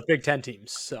way out. Both Big Ten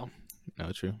teams. So.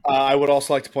 No, true. I would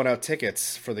also like to point out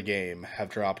tickets for the game have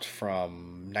dropped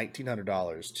from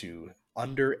 $1,900 to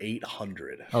under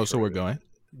 $800. Oh, so we're going.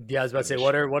 Yeah, I was about to say,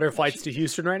 what are flights to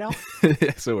Houston right now?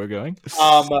 So we're going.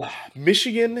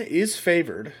 Michigan is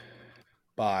favored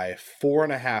by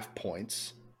 4.5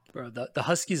 points. Bro, the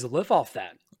Huskies live off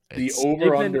that. The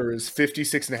over-under is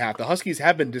 56.5. The Huskies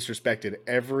have been disrespected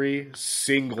every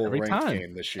single ranked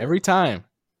game this year. Every time.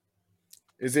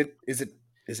 Is it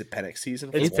Penix season?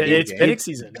 It's Penix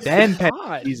season. Then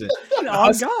Penix season.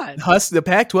 Oh God! The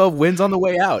Pac-12 wins on the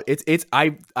way out.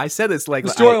 I said this like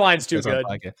the storyline's too good.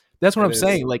 That's what I'm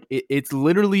saying. Like it's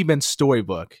literally been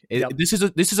storybook. This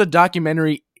is a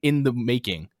documentary in the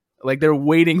making. Like they're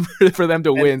waiting for them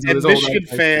to win. And Michigan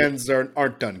fans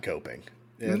aren't done coping.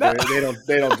 Yeah,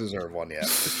 they don't deserve one yet.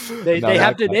 They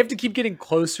have to keep getting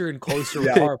closer and closer with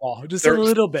Harbaugh, just a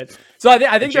little bit. So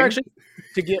I think they're actually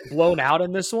to get blown out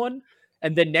in this one,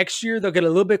 and then next year they'll get a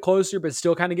little bit closer, but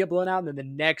still kind of get blown out, and then the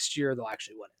next year they'll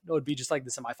actually win. It would be just like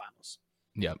the semifinals.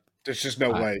 Yep. There's just no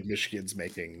way Michigan's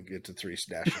making it to 3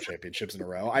 national championships in a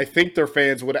row. I think their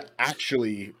fans would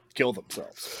actually kill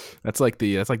themselves. That's like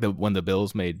when the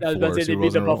Bills made. I was about to say they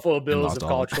beat the Buffalo Bills of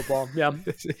college football. Yeah.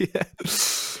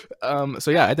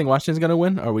 So yeah, I think Washington's gonna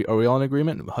win. Are we all in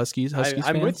agreement? Huskies. I'm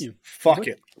fans? with you. Fuck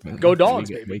it. Go Dogs,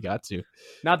 baby. We got to.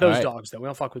 Not those dogs though. We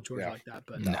don't fuck with Georgia like that.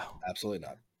 But no, absolutely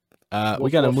not.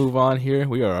 We got to move on here.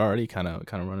 We are already kind of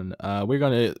running. We're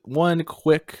gonna one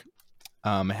quick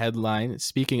headline.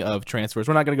 Speaking of transfers,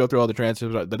 we're not going to go through all the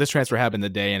transfers, but this transfer happened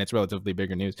today, and it's relatively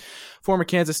bigger news. Former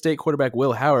Kansas State quarterback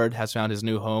Will Howard has found his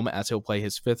new home as he'll play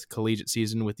his 5th collegiate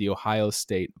season with the Ohio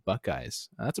State Buckeyes.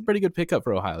 That's a pretty good pickup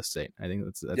for Ohio State. I think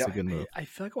that's a good move. I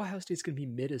feel like Ohio State's going to be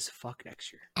mid as fuck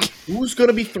next year. Who's going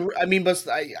to be? But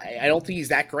I don't think he's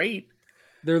that great.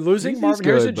 They're losing Marvin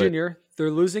Harrison Jr.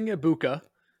 They're losing Ibuka.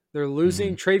 They're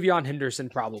losing Travion Henderson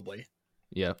probably.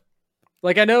 Yeah.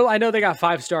 Like I know they got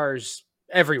 5 stars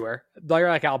everywhere. They're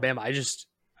like Alabama. I just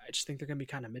think they're gonna be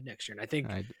kind of mid next year. And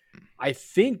I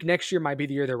think next year might be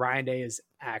the year that Ryan Day is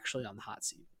actually on the hot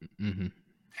seat. Mm-hmm.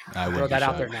 I would throw that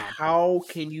out there now. How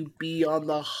can you be on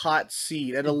the hot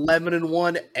seat at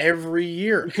 11-1 every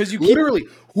year? Because you literally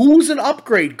who's an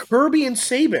upgrade? Kirby and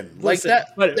Saban. Like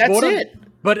that. That's it.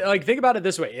 But like think about it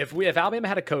this way: if Alabama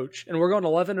had a coach and we're going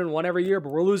 11-1 every year, but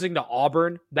we're losing to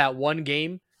Auburn that one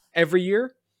game, every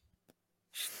year,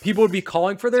 people would be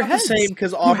calling for their It's not heads. the same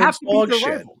because You Auburn's have to beat dog their shit.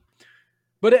 rival.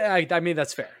 But I mean,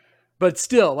 that's fair. But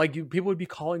still, like people would be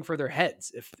calling for their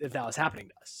heads if that was happening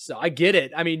to us. So I get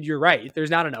it. I mean, you're right. There's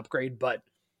not an upgrade, but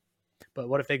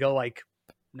what if they go like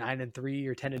 9-3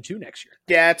 or 10-2 next year?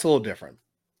 Yeah, it's a little different.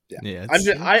 Yeah,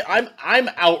 I'm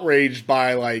outraged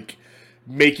by like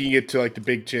making it to like the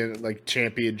Big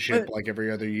championship like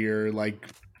every other year, like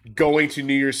going to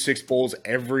New Year's Six bowls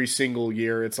every single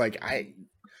year. It's like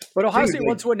But Ohio State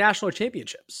went to win national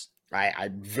championships.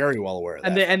 I'm very well aware of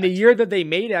that. And the year that they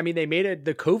made it, I mean, they made it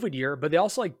the COVID year, but they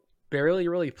also like barely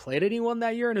really played anyone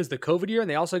that year, and it was the COVID year, and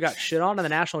they also got shit on in the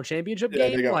national championship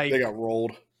game. They got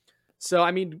rolled. So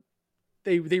I mean,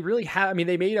 they really have. I mean,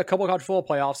 they made a couple of college football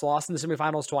playoffs, lost in the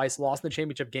semifinals twice, lost in the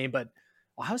championship game, but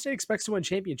Ohio State expects to win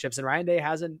championships, and Ryan Day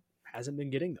hasn't been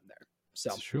getting them there.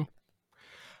 So that's true.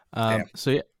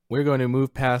 So yeah. We're going to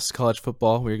move past college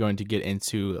football. We're going to get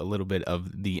into a little bit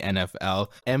of the NFL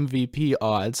MVP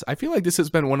odds. I feel like this has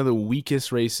been one of the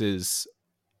weakest races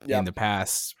in the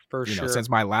past, since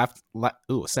my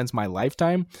since my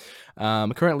lifetime.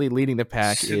 Currently leading the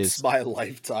pack since my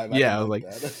lifetime.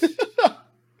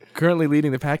 Currently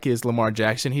leading the pack is Lamar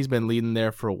Jackson. He's been leading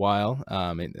there for a while.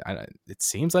 It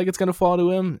seems like it's going to fall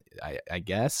to him, I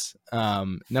guess.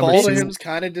 Fall to him's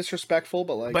kind of disrespectful,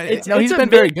 but he's been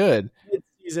very good.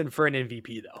 Season for an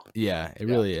MVP though. Yeah, it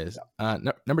really is.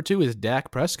 Number 2 is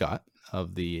Dak Prescott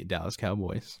of the Dallas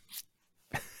Cowboys.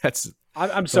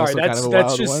 I'm sorry.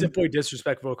 That's just simply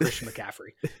disrespectful to Christian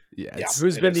McCaffrey.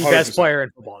 Who's been the best player in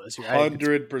football this year?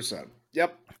 100%.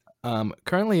 Yep.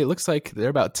 Currently, it looks like they're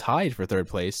about tied for third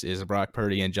place is Brock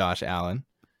Purdy and Josh Allen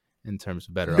in terms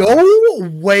of better. No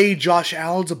way, Josh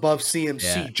Allen's above CMC.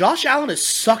 Yeah. Josh Allen has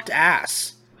sucked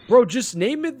ass. Bro, just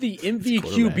name it the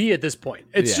MVQB at this point.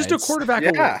 It's just a quarterback.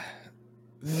 Yeah.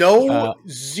 No,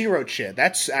 zero shit.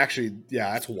 That's actually,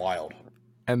 that's wild.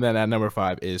 And then at number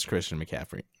 5 is Christian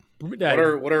McCaffrey. What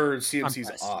are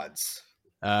CMC's odds?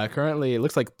 Currently, it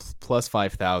looks like plus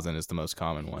 5,000 is the most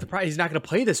common one. He's not going to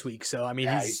play this week, so I mean,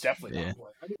 he's definitely not playing.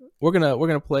 We're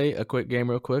gonna play a quick game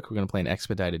real quick. We're gonna play an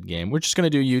expedited game. We're just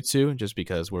gonna do you two, just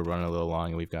because we're running a little long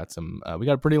and we've got we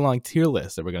got a pretty long tier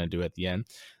list that we're gonna do at the end.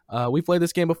 We played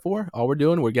this game before. All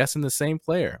we're guessing the same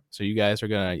player. So I'm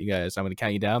gonna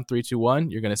count you down. 3, 2, 1.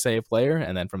 You're gonna say a player,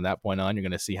 and then from that point on, you're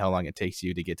gonna see how long it takes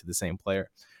you to get to the same player.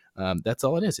 That's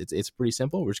all it is. It's pretty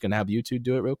simple. We're just gonna have you two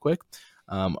do it real quick.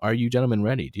 Are you gentlemen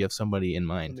ready? Do you have somebody in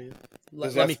mind?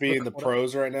 Does that be in the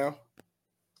pros right now?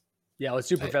 Yeah, let's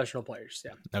do professional players.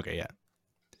 Yeah. Okay. Yeah.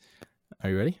 Are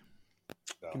you ready?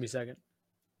 No. Give me a second.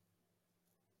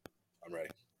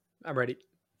 I'm ready.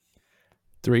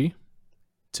 3,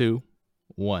 2,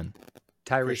 1.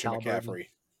 Tyrese Halliburton. McCaffrey.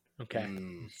 Okay.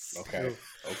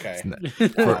 Okay.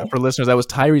 For listeners, that was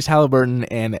Tyrese Halliburton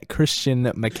and Christian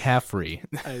McCaffrey.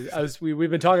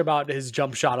 We've been talking about his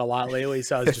jump shot a lot lately,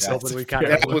 so I was just hoping we kind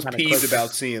of. I was peeved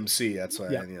about CMC. That's why.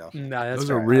 Yeah. No,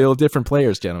 those are real different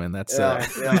players, gentlemen. That's All right,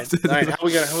 how are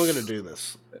we gonna do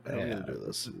this?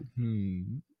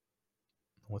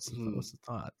 What's the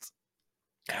thoughts?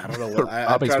 I don't know.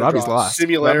 Robbie's lost.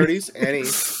 Similarities. Any.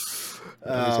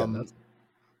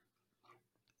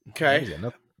 Okay.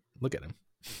 Look at him.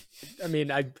 I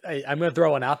mean, I'm going to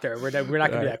throw one out there. We're not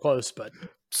going to be that close, but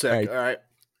sick. All right.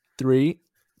 3,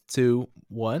 2,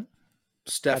 1.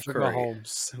 Steph Curry.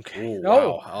 Mahomes. Okay.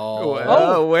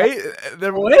 Oh, wait.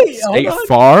 State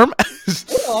Farm.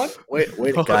 Hold on.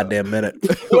 Wait a goddamn minute.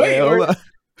 Hold on.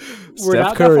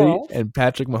 Steph Curry and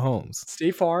Patrick Mahomes.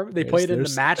 State Farm. They played in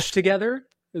the match together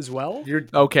as well.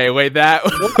 Okay. Wait. That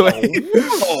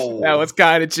was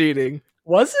kind of cheating.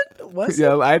 Was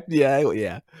it?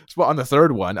 Yeah. Well, on the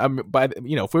third one,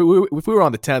 if we were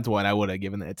on the 10th one, I would have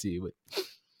given that to you. But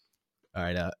all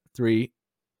right, 3,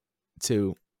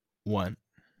 2, 1.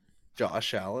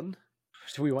 Josh Allen.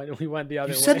 We went the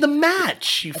other way. You said the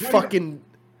match. You fucking.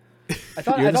 I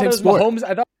thought it was Mahomes.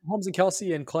 I thought Mahomes and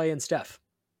Kelsey and Clay and Steph.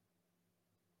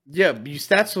 Yeah,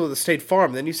 that's what the State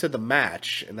Farm. Then you said the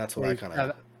match, and that's what I kind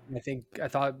of. I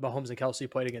thought Mahomes and Kelsey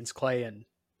played against Clay and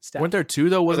Steph. Weren't there two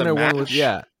though? Wasn't there one?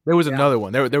 There was another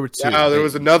one. There were two. Yeah, there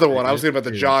was another one. I was thinking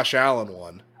about the Josh Allen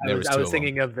one. I was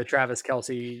thinking of the Travis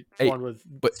Kelsey one with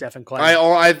Steph and Clay.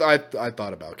 I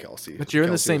thought about Kelsey. But you're in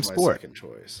the same sport. Second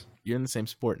choice. You're in the same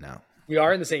sport now. We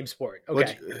are in the same sport.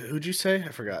 Okay. Who'd you say?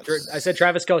 I forgot. I said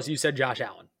Travis Kelsey. You said Josh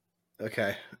Allen.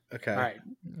 Okay. All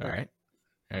right.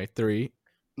 3.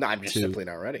 No, I'm just simply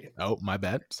not ready. Oh, my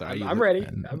bad. Sorry. I'm ready.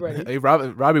 Hey,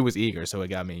 Robbie was eager, so it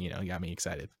got me. Got me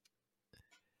excited.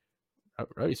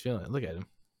 Robbie's feeling it. Look at him.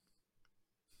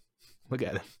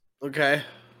 Okay.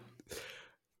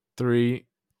 3,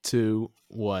 2,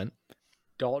 1.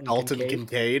 Dalton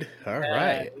Kincaid. All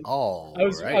right. I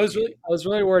was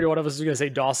really worried one of us was going to say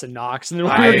Dawson Knox, and then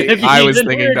I was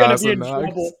thinking Dawson Knox.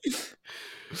 Trouble.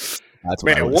 That's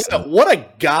what I would say. What a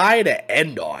guy to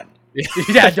end on.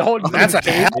 Yeah, Dalton. That's a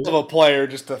hell of a player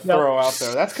just to throw out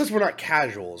there. That's because we're not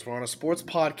casuals. We're on a sports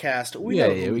podcast. We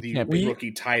know who the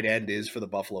rookie tight end is for the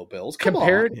Buffalo Bills.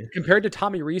 Compared to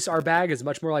Tommy Reese, our bag is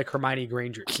much more like Hermione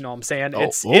Granger. You know what I'm saying?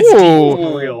 It's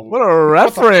real. What a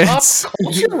reference!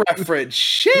 Culture reference.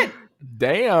 Shit.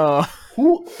 Damn.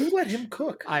 Who let him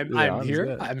cook? I'm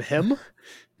here. I'm him.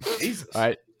 Jesus. All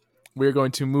right. We're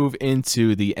going to move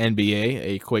into the NBA.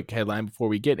 A quick headline before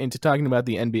we get into talking about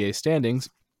the NBA standings.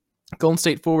 Golden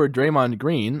State forward Draymond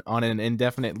Green, on an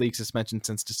indefinite league suspension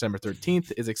since December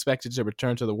 13th, is expected to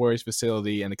return to the Warriors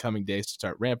facility in the coming days to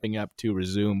start ramping up to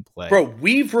resume play. Bro,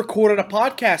 we've recorded a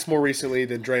podcast more recently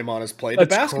than Draymond has played a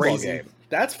basketball game.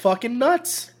 That's fucking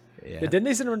nuts. Yeah. Didn't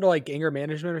they send him to like anger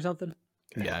management or something?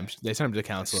 Yeah, they sent him to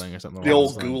counseling or something. The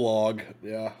old gulag.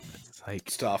 Yeah. It's like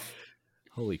stuff.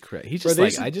 Holy crap. He's just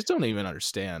I just don't even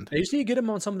understand. They just need to get him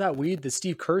on some of that weed that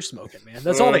Steve Kerr's smoking, man.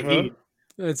 That's all they need.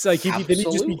 It's like then he'd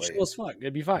just be chill as fuck.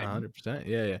 It'd be fine. 100%.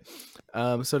 Yeah.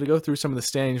 So to go through some of the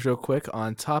standings real quick,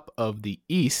 on top of the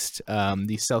East,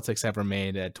 the Celtics have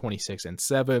remained at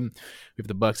 26-7. We have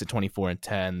the Bucks at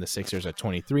 24-10. The Sixers at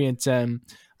 23-10.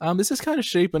 This is kind of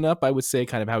shaping up, I would say,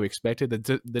 kind of how we expected.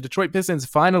 The Detroit Pistons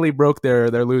finally broke their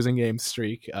losing game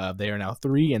streak. They are now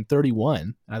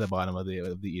 3-31 at the bottom of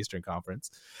the Eastern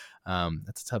Conference.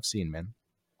 That's a tough scene, man.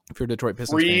 If you're a Detroit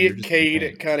Pistons fan,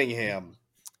 Cade Cunningham.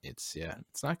 It's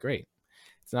not great.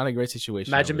 It's not a great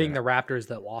situation. Imagine being the Raptors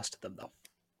that lost to them, though.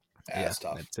 That's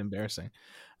tough. It's embarrassing.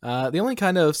 The only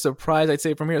kind of surprise I'd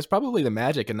say from here is probably the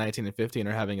Magic at 19-15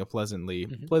 are having a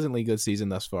pleasantly good season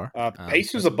thus far.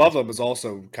 Pacers above them is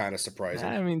also kind of surprising.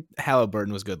 I mean,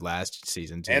 Halliburton was good last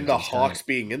season too. And the Hawks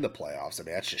being in the playoffs. I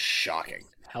mean, that's just shocking.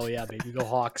 Hell yeah, baby, go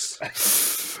Hawks!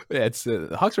 Yeah,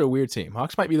 the Hawks are a weird team.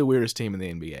 Hawks might be the weirdest team in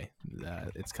the NBA.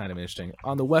 It's kind of interesting.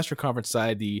 On the Western Conference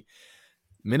side, the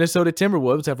Minnesota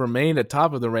Timberwolves have remained at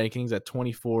top of the rankings at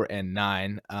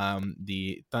 24-9.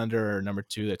 The Thunder are number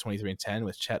 2 at 23-10,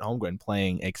 with Chet Holmgren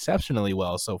playing exceptionally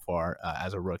well so far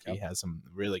as a rookie. Has some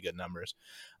really good numbers.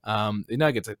 The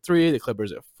Nuggets at 3, the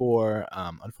Clippers at 4.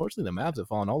 Unfortunately, the Mavs have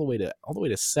fallen all the way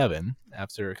to 7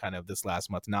 after kind of this last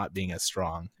month not being as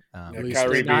strong.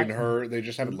 Kyrie being hurt, they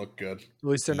just haven't looked good. At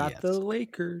least they're not the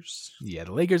Lakers. Yeah,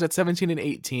 the Lakers at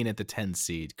 17-18 at the 10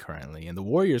 seed currently, and the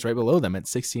Warriors right below them at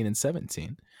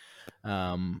 16-17.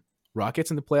 Rockets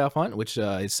in the playoff hunt, which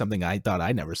is something I thought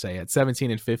I'd never say, at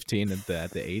 17-15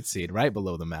 at the 8 seed, right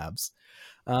below the Mavs.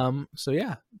 So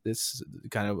yeah, this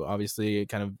kind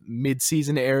of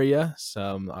mid-season area.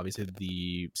 Obviously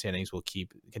the standings will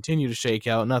continue to shake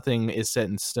out. Nothing is set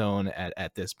in stone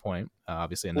at this point.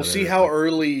 Obviously, we'll see how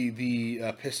early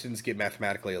the Pistons get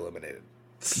mathematically eliminated.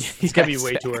 It's gonna be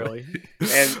way too early,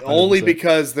 and only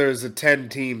because there's 10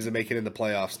 teams that make it in the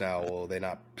playoffs now. Will they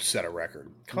not set a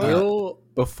record?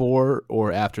 Before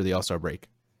or after the All-Star break?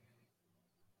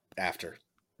 After.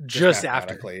 Just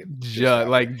after,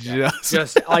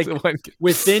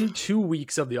 within 2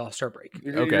 weeks of the All-Star break.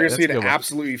 You're gonna see an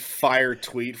absolutely fire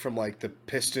tweet from like the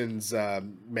Pistons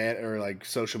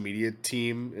social media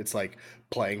team. It's like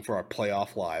playing for our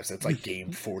playoff lives. It's like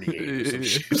game 48 or some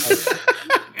shit.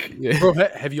 Yeah. Bro,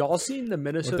 have you all seen the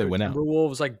Minnesota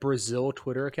Timberwolves like Brazil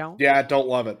Twitter account? Yeah, I don't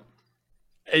love it.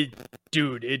 I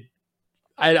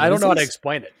don't know how to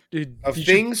explain it. Dude,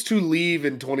 things to leave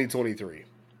in 2023.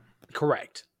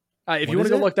 Correct. If you want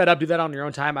to go look that up, do that on your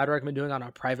own time. I'd recommend doing it on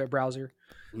a private browser.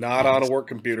 Not on a work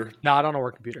computer. Not on a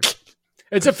work computer.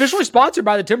 It's officially sponsored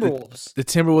by the Timberwolves. The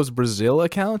Timberwolves Brazil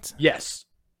account? Yes.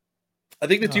 I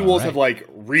think the T-Wolves have like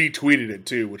retweeted it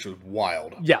too, which was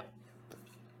wild. Yeah.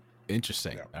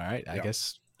 Interesting. Yeah. All right. I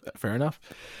guess fair enough.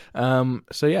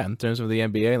 So yeah, in terms of the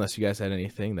NBA, unless you guys had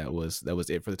anything, that was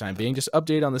it for the time being. Just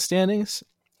update on the standings.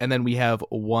 And then we have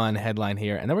one headline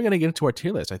here, and then we're going to get into our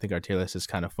tier list. I think our tier list is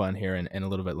kind of fun here and a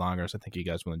little bit longer, so I think you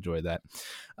guys will enjoy that.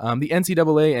 The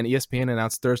NCAA and ESPN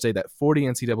announced Thursday that 40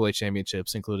 NCAA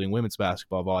championships, including women's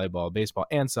basketball, volleyball, baseball,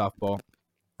 and softball,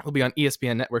 will be on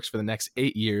ESPN networks for the next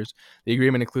 8 years. The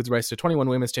agreement includes rights to 21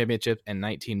 women's championships and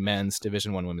 19 men's.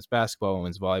 Division I women's basketball,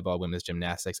 women's volleyball, women's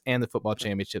gymnastics, and the football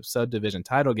championship subdivision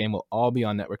title game will all be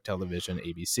on network television,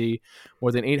 ABC.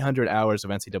 More than 800 hours of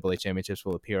NCAA championships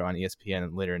will appear on ESPN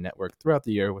and linear network throughout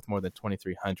the year, with more than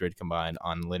 2,300 combined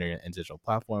on linear and digital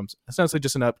platforms. Essentially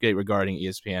just an update regarding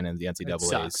ESPN and the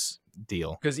NCAA's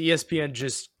deal. Because ESPN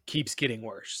just keeps getting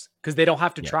worse. Because they don't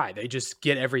have to try. They just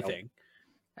get everything.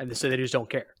 And so they just don't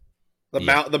care.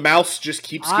 The mouse just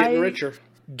keeps getting richer.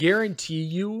 Guarantee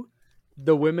you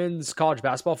the women's college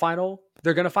basketball final,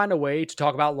 they're going to find a way to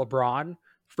talk about LeBron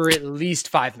for at least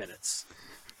 5 minutes.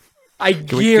 I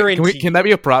guarantee. Can that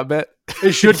be a prop bet?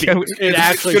 It should be. It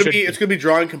actually should be. It's going to be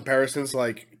drawing comparisons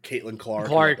like Caitlin Clark.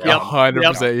 Yep.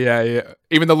 100%. Yeah.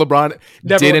 Even though LeBron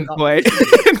didn't play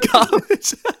in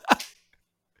college.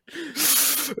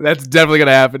 That's definitely going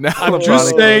to happen now. I'm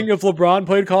just saying, if LeBron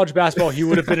played college basketball, he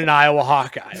would have been an Iowa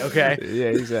Hawkeye, okay? Yeah,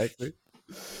 exactly.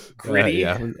 Gritty,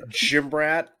 gym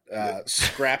rat,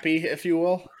 scrappy, if you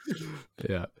will.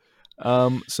 Yeah.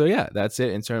 So yeah, that's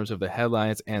it in terms of the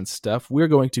headlines and stuff. We're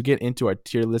going to get into our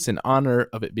tier list in honor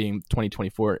of it being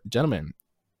 2024. Gentlemen,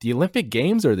 the Olympic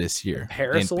Games are this year.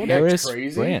 Paris in Olympics.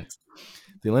 Paris, France.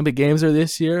 The Olympic Games are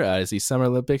this year. It's the Summer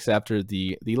Olympics after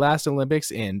the last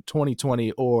Olympics in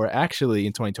 2020, or actually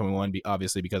in 2021,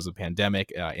 obviously because of the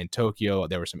pandemic in Tokyo.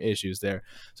 There were some issues there.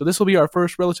 So this will be our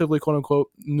first relatively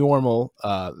quote-unquote normal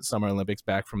Summer Olympics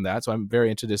back from that. So I'm very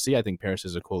interested to see. I think Paris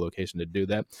is a cool location to do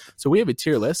that. So we have a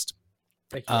tier list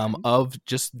of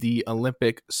just the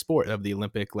Olympic sport, of the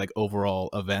Olympic like overall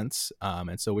events.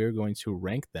 And so we're going to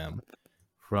rank them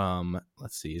from,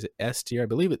 let's see, is it S tier? I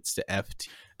believe it's the F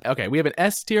tier. Okay, we have an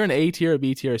S tier, an A tier, a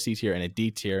B tier, a C tier, and a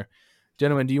D tier.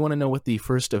 Gentlemen, do you want to know what the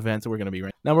first events we're going to be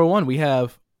ranking? Number 1, we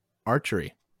have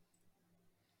archery.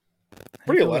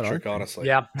 Pretty electric, honestly.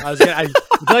 Yeah, I feel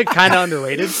like kind of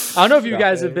underrated. I don't know if you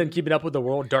guys have been keeping up with the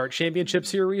World Dart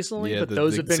Championships here recently, but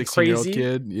those have been crazy.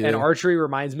 And archery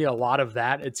reminds me a lot of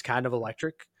that. It's kind of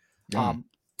electric.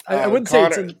 I wouldn't say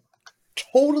it's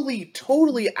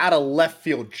totally out of left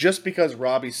field just because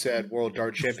Robbie said World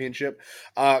Dart Championship.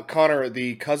 Connor,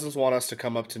 the cousins want us to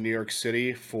come up to New York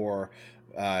City for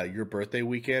your birthday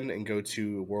weekend and go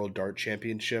to World Dart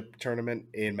Championship tournament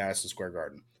in Madison Square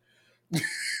Garden.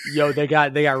 Yo, they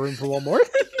got room for one more.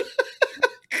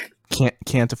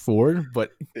 Can't afford,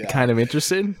 but kind of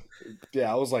interested.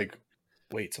 Yeah, I was like,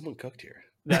 wait, someone cooked here.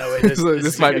 No, wait,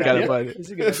 this might be kind of funny. This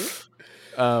is a good idea.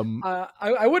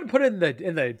 I wouldn't put it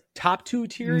in the top 2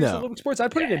 tiers of Olympic sports.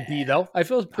 I'd put it in B though. I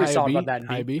feel pretty solid about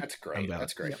that in B. That's great.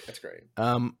 That's great. That's great.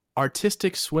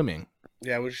 Artistic swimming.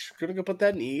 Yeah, we're just gonna go put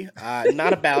that in E.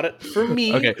 Not about it for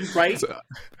me. Okay, right? So,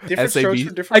 different SAB, strokes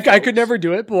for different. I could never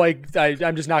do it, but like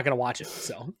I'm just not gonna watch it.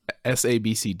 So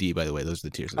SABCD, by the way, those are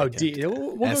the tiers. Oh, D.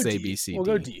 We'll SABCD. We'll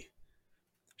go D.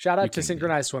 Shout out to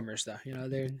synchronized swimmers, though. You know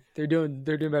they're doing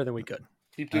better than we could.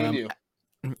 Keep doing you.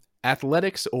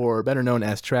 Athletics, or better known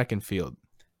as track and field.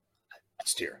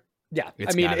 S tier. Yeah,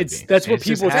 I mean that's what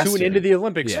people tune into the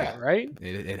Olympics for, right?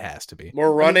 It has to be.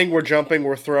 We're running, we're jumping,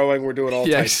 we're throwing, we're doing all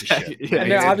types of shit. Yeah,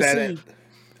 and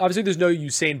obviously there's no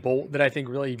Usain Bolt that I think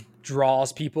really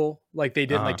draws people like they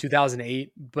did in like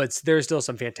 2008, but there's still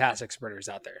some fantastic sprinters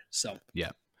out there. So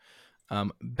yeah,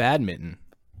 badminton.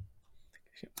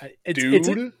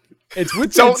 It's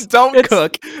with don't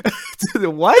cook.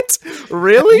 What?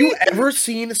 Really? Have you ever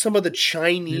seen some of the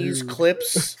Chinese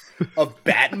clips of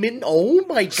badminton? Oh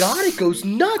my god, it goes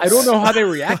nuts. I don't know how they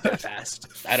react that fast.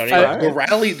 I don't know.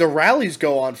 The rallies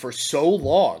go on for so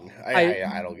long.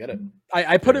 I don't get it.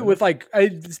 I put it with like, I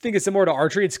think it's similar to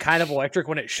archery. It's kind of electric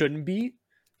when it shouldn't be.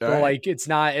 But like it's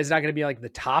not going to be like the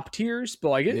top tiers, but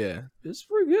like it's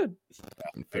pretty good.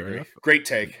 Fair enough. Great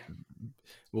take.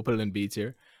 We'll put it in B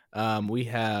tier. We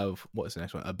have, what's the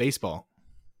next one? Baseball.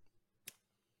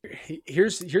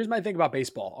 Here's my thing about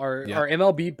baseball. Are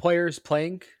MLB players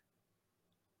playing?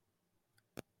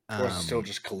 Or still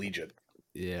just collegiate?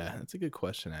 Yeah, that's a good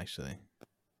question. Actually,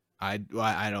 I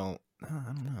don't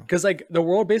know. Because like the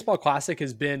World Baseball Classic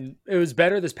it was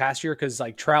better this past year because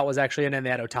like Trout was actually in and they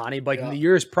had Ohtani. But like in the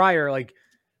years prior, like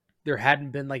there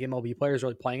hadn't been like MLB players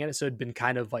really playing in it, so it'd been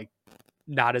kind of like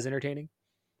not as entertaining.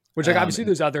 Which, like, obviously,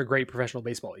 there's other great professional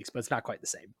baseball leagues, but it's not quite the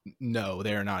same. No,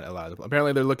 they are not allowed to play.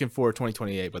 Apparently, they're looking for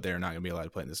 2028, but they're not going to be allowed to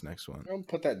play in this next one. I'm going to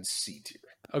put that in C tier.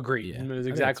 Agreed. Yeah, it was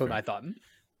exactly what I thought.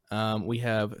 We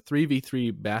have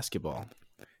 3v3 basketball.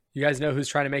 You guys know who's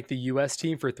trying to make the U.S.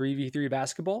 team for 3v3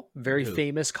 basketball? Very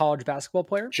famous college basketball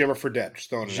player. Jimmer Fredette.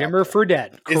 Jimmer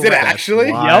Fredette. Is it actually?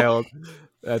 Yep.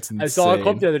 That's insane. I saw a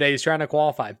clip the other day. He's trying to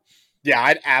qualify. Yeah,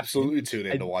 I'd absolutely tune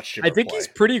in to watch Jimmer I think play. He's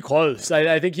pretty close.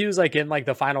 I think he was like in like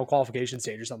the final qualification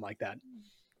stage or something like that.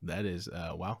 That is,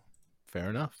 wow.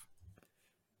 Fair enough.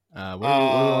 I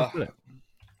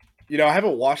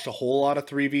haven't watched a whole lot of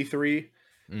 3v3.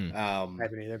 I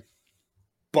haven't either.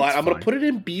 But I'm going to put it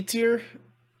in B tier.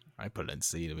 I put it in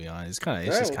C, to be honest.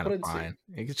 It's just kind of fine.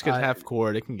 It's just half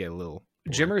court. It can get a little...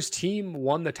 Jimmer's team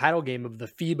won the title game of the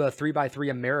FIBA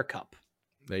 3x3 AmeriCup.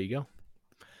 There you go.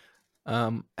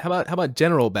 How about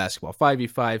general basketball?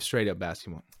 5v5 straight up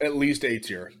basketball. At least A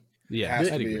tier. Yeah, has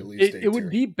to be at least A tier. It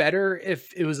would be better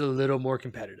if it was a little more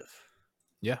competitive.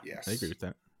 Yeah, yes. I agree with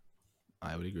that.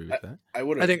 I would agree with that. I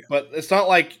would I have, think- but it's not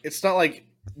like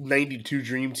 92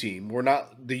 Dream Team. We're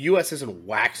not. The U.S. isn't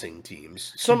waxing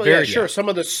teams. Very Sure. yeah. Some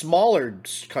of the smaller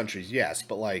countries, yes,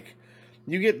 but like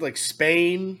you get like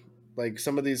Spain, like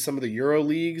some of the Euro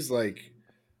leagues, like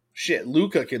shit.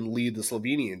 Luka can lead the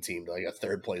Slovenian team to like a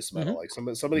third place medal. Like some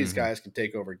of these guys can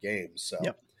take over games. So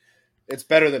Yep. it's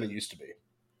better than it used to be.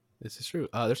 This is true.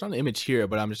 There's not an image here,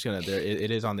 but I'm just gonna. It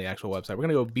is on the actual website. We're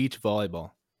gonna go beach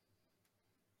volleyball.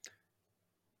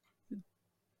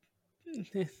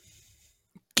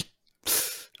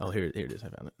 Oh, here it is. I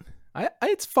found it.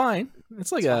 It's fine.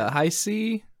 It's like a high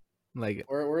C. Like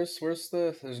Where's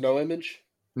the? There's no image.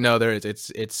 no, there is.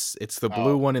 It's the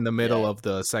blue one in the middle yeah. of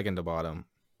the second to bottom.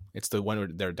 It's the one where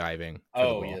they're diving. For the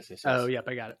Oh ball. yes. Oh, yep,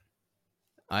 I got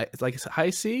it. It's like high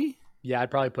C. Yeah,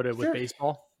 I'd probably put it with Sure.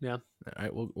 baseball. Yeah. All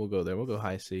right, we'll go there. We'll go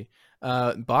high C.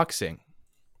 Boxing.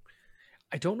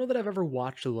 I don't know that I've ever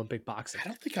watched Olympic boxing. I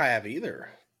don't think I have either.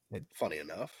 It- Funny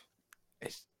enough.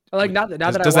 Like not that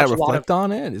Does I that watch a lot of reflect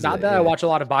on it? Is not it, that I watch a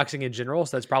lot of boxing in general,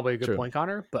 so that's probably a good True. point,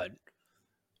 Connor. But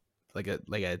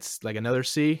it's like another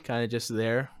C, kind of just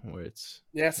there where it's.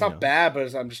 Yeah, it's you not know. bad,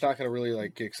 but I'm just not going to really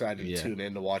like get excited Yeah. to tune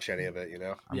in to watch any of it. You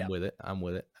know. I'm Yeah. with it. I'm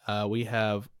with it. We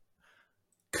have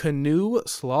canoe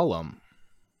slalom.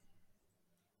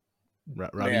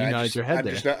 Robbie, Man, you nodded your head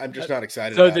there. I'm just not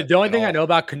excited. so about the only it thing at I know all.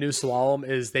 about canoe slalom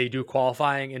is they do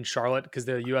qualifying in Charlotte because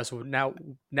the U.S. now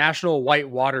National White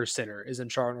Water Center is in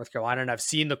Charlotte, North Carolina, and I've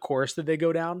seen the course that they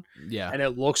go down, Yeah, and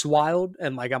it looks wild.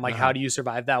 And like I'm like, Uh-huh. how do you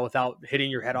survive that without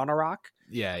hitting your head on a rock?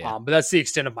 yeah. But that's the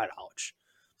extent of my knowledge.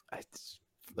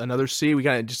 Another C. We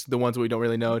got just the ones we don't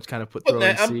really know. It's kind of throw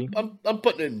in I'm, C. I'm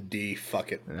putting it in D.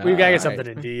 Fuck it. We gotta Alright. get something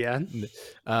in D. Yeah,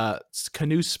 I feel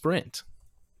Canoe sprint.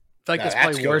 like Nah, that's that's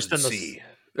probably worse going than the. C.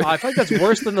 I feel like that's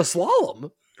worse than the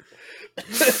slalom.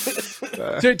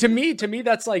 To me,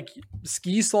 that's like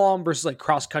ski slalom versus like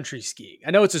cross country skiing.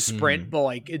 I know it's a sprint, but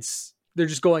like they're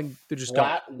just going.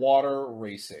 Flat water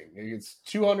racing. It's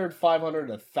 200, 500, and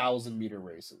 1,000 meter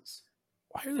races.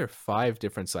 Why are there 5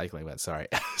 different cycling events? Sorry,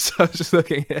 so I was just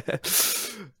looking at.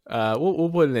 We'll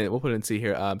put it in. We'll put it in C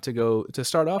here. To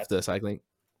start off the cycling,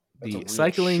 That's a the real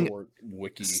cycling short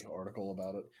wiki article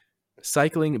about it.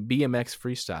 cycling BMX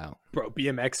freestyle. Bro,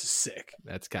 BMX is sick.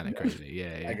 That's kind of crazy.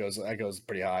 Yeah. That goes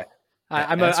pretty high.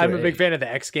 I'm That's a right. big fan of the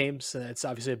X Games. It's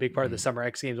obviously a big part of the summer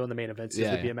X Games. One of the main events is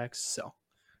Yeah, the yeah. BMX. So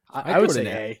I'd I would throw it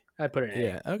say in A. I'd put it in A.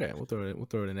 Yeah. Okay. We'll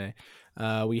throw it in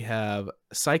A. We have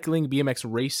cycling BMX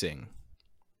racing.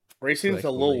 Racing's Like a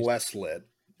little race. less lit,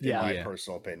 in Yeah. my Yeah.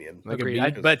 personal opinion. Like a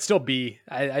Agreed. B? But still B.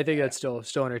 I think that's still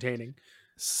entertaining.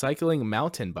 Cycling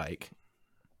mountain bike.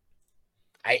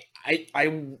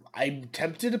 I'm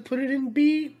tempted to put it in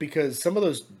B because some of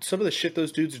the shit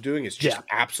those dudes are doing is just Yeah.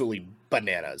 absolutely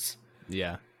bananas.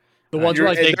 Yeah. The ones where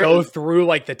you're- like they and go they're- through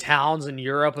like the towns in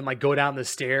Europe and like go down the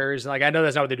stairs. And, like I know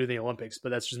that's not what they do in the Olympics, but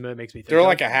that's just what it makes me think. They're of.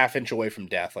 like a half inch away from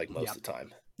death, like most Yeah. of the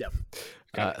time. Yep.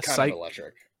 Kind of Cyc-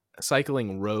 electric.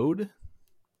 cycling road.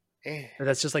 Eh, Or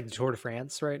that's just like the Tour de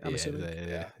France, right? I'm yeah, assuming.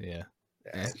 yeah.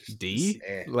 yeah, D.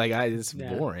 eh. Like it's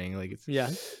Yeah. boring. Like it's Yeah.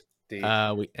 D.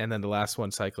 and then the last one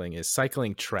cycling is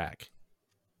cycling track.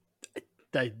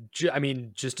 I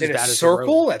mean, just as In a bad as the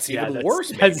circle? road. That's even that's-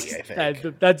 worse, maybe, that's- I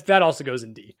think. that also goes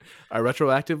in D. All right,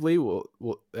 retroactively,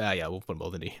 we'll put them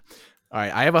both in D. All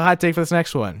right, I have a hot take for this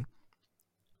next one.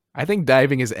 I think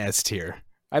diving is S tier.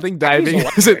 I think diving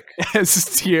is an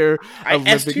S tier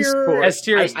Olympic sport. S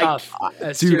tier is I- tough.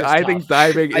 S tier Dude, is I think tough.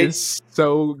 diving I- is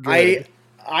so good.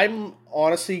 I'm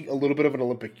honestly a little bit of an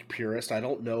Olympic purist. I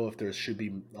don't know if there should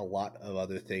be a lot of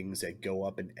other things that go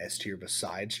up in S tier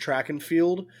besides track and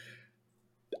field.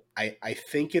 I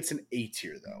think it's an A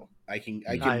tier though. I can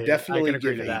definitely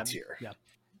agree give to A that. tier. Yeah.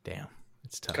 Damn,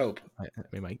 it's tough. Cope. I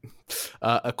mean, Mike.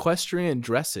 Equestrian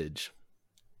dressage.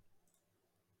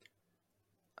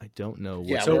 I don't know what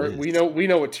Yeah, it is. we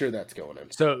know what tier that's going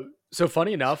in. So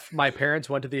funny enough, my parents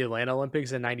went to the Atlanta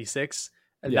Olympics in '96,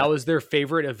 and Yeah. that was their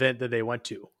favorite event that they went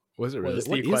to. Was it really? Was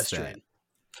the What is equestrian. that?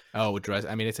 Oh, dress.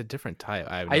 I mean, it's a different type.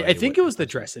 I have no I idea think what it was the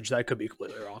equestrian- dressage. That could be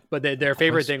completely wrong, but their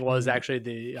favorite thing was Equestrian actually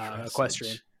the dressage.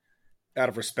 equestrian. Out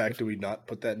of respect, do we not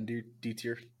put that in D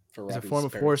tier for It's a Robbie's form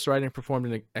of parents? horse riding performed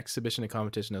in an exhibition and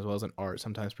competition as well as an art,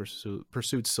 sometimes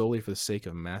pursued solely for the sake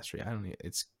of mastery. I don't know.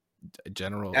 It's a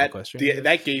general equestrian.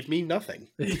 That gave me nothing.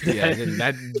 Yeah,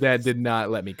 that did not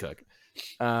let me cook.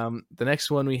 The next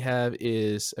one we have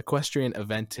is equestrian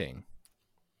eventing.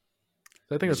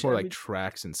 So I think it's more like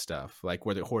tracks and stuff, like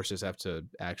where the horses have to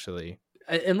actually.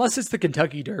 Unless it's the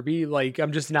Kentucky Derby, like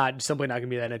I'm just simply not gonna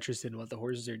be that interested in what the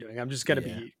horses are doing. I'm just gonna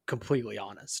Yeah. be completely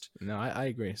honest. No, I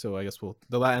agree. So I guess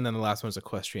and then the last one is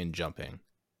equestrian jumping.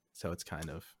 So it's kind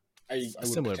of. I would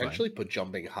Similar potentially put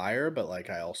jumping higher, but like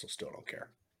I also still don't care.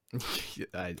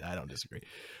 I don't disagree.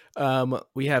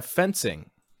 We have fencing.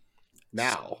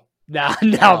 Now Now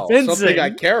fencing. something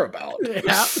I care about.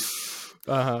 Yeah.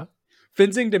 Uh-huh.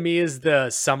 Fencing to me is the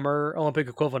summer Olympic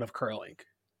equivalent of curling.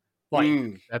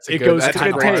 Like That's it goes that's a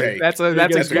kinda good hard. take. That's a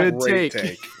It goes good great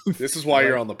take. This is why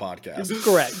you're on the podcast.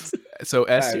 correct. So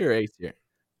S tier or A tier?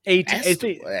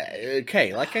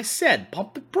 Okay, like I said,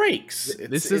 pump the brakes.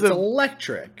 This It's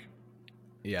electric.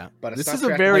 Yeah, But it's this not is a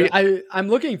track very. I'm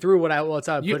looking through what's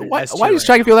I put in Why S tier does right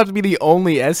track and field have to be the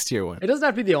only S tier one? It doesn't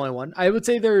have to be the only one. I would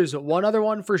say there's one other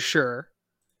one for sure.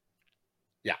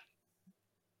 Yeah.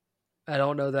 I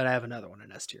don't know that I have another one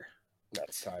in S tier.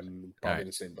 I'm probably in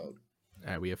the same boat.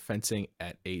 All right, we have fencing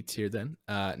at A tier then.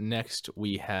 Next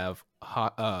we have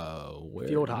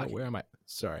Field hockey. Where am I?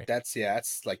 Sorry. That's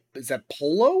like, is that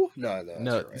polo? No.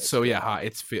 No. Right. So yeah,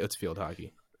 it's field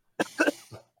hockey.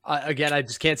 Again, I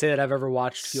just can't say that I've ever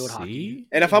watched field hockey.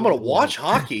 And if I'm going to watch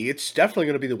hockey, it's definitely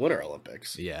going to be the Winter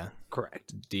Olympics. Yeah.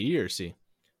 Correct. D or C?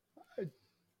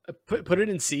 Put it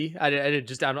in C. I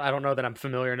don't know that I'm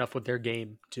familiar enough with their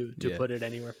game to put it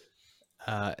anywhere.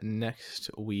 Next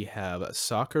we have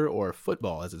soccer or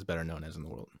football, as it's better known as in the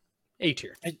world. A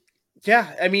tier.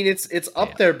 Yeah, I mean it's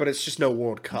up there, but it's just no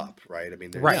World Cup, right? I mean,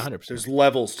 there's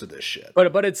levels to this shit.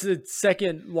 But it's the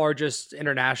second largest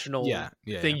international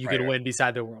thing you could win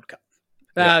beside the World Cup.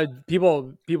 Yeah.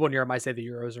 People in Europe might say the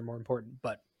Euros are more important,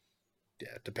 but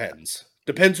yeah, it depends.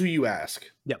 Depends who you ask.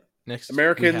 Yep. Next,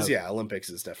 Americans, Olympics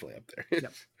is definitely up there.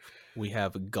 Yep. We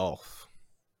have golf.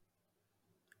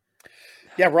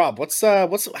 Yeah, Rob,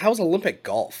 how's Olympic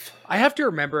golf? I have to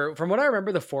remember, from what I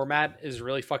remember, the format is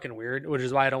really fucking weird, which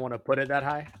is why I don't want to put it that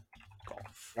high.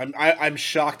 Golf. I'm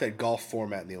shocked that golf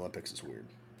format in the Olympics is weird.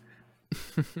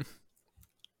 I'm trying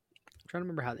to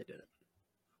remember how they did it.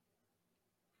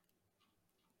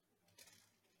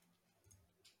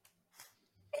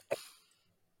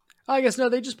 I guess no,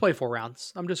 they just play 4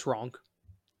 rounds. I'm just wrong.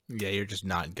 Yeah, you're just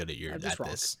not good at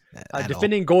this.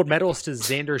 Defending gold medalist is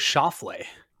Xander Schauffele.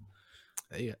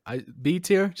 Yeah, B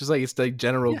tier, just like it's like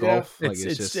general golf. Like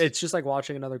it's just like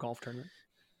watching another golf tournament.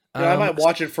 I might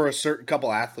watch it for a certain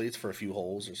couple athletes for a few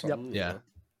holes or something. Yep.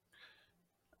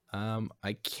 Yeah.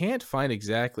 I can't find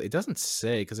exactly. It doesn't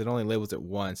say because it only labels it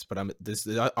once. But this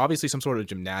is obviously some sort of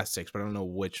gymnastics, but I don't know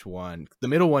which one. The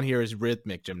middle one here is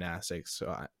rhythmic gymnastics. So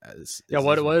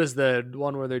what is the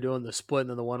one where they're doing the split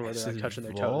and then the one where they're like touching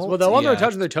their toes? Well, the one where they're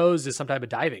touching their toes is some type of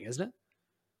diving, isn't it?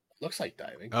 Looks like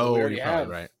diving. Oh, you're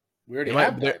probably right. We already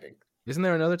have diving. Isn't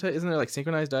there another type? Isn't there like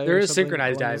synchronized diving? There is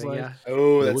synchronized diving, yeah.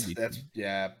 Oh, that's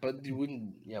yeah, but you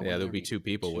wouldn't. Yeah, there would be 2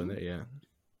 people, wouldn't there?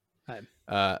 Yeah.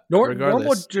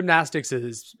 Normal gymnastics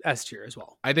is S tier as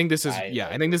well. I think this is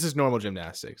I think this is normal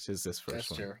gymnastics. Is this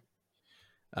first S tier.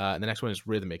 The next one is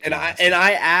rhythmic. And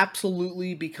I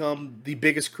absolutely become the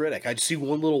biggest critic. I see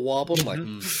one little wobble, I'm like,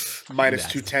 minus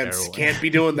 2/10. Can't be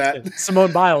doing that.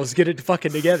 Simone Biles, get it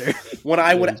fucking together. When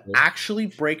I would actually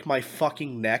break my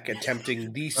fucking neck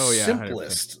attempting the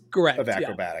simplest 100%. of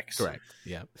acrobatics. Correct.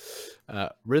 Yeah.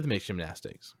 Rhythmic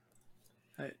gymnastics.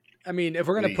 I mean, if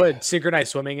we're gonna put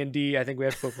synchronized swimming in D, I think we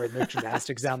have to put rhythmic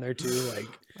gymnastics down there too. Like,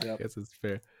 I guess it's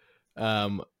fair.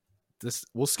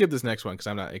 We'll skip this next one because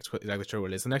I'm not exactly sure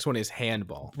what it is. The next one is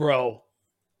handball. Bro,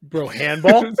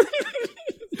 handball,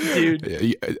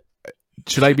 dude.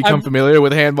 Should I become familiar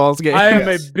with handball's game? I am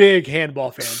a big handball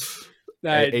fan.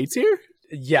 A tier?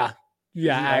 Yeah,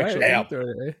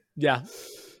 actually, yeah.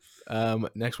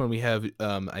 Next one we have.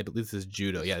 I believe this is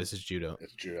judo. Yeah, this is judo.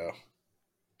 It's judo.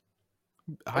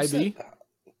 High B.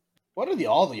 What are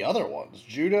all the other ones?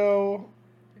 Judo.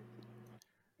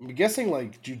 I'm guessing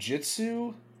like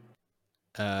jujitsu.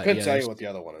 Couldn't tell you what the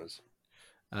other one is.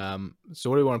 So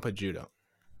what do we want to put judo?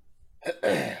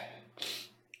 I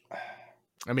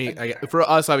mean, for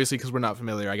us, obviously, because we're not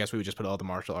familiar, I guess we would just put all the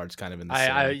martial arts kind of in the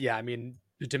same. I mean,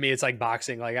 to me, it's like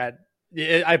boxing. Like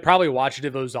I probably watched it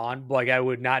if it was on, but like I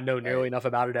would not know nearly enough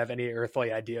about it to have any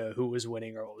earthly idea who was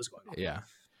winning or what was going on. Yeah.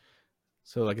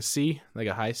 So like a C, like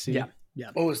a high C. Yeah.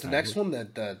 Oh, is the next one the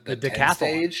decathlon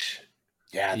stage?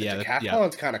 Yeah, the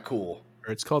decathlon's kind of cool.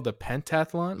 Or it's called the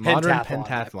pentathlon. Modern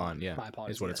pentathlon. Yeah,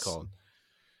 is what it's called.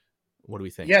 What do we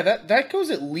think? Yeah, that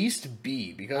goes at least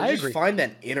B because I just find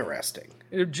that interesting.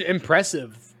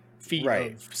 Impressive feat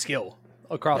of skill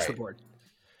across the board.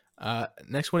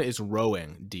 Next one is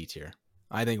rowing, D tier.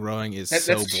 I think rowing is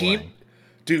so boring.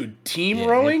 Team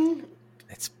rowing?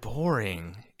 It's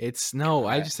boring. I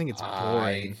just think it's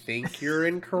boring. I think you're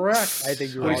incorrect. I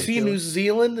think you're wrong. We see New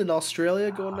Zealand and Australia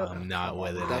going up. I'm not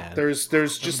with it, man. There's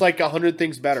just like 100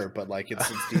 things better, but like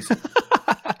it's decent.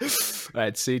 All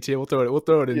right, C tier. We'll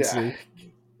throw it in C.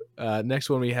 Next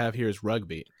one we have here is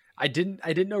rugby. I didn't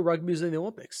know rugby was in the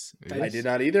Olympics. I did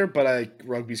not either, but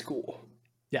rugby's cool.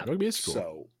 Yeah, Rugby is cool.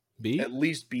 So B. at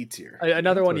least B tier.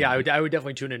 Another one. Yeah, I would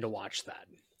definitely tune in to watch that.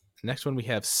 Next one we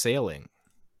have sailing.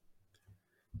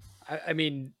 I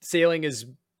mean, sailing is,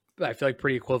 I feel like,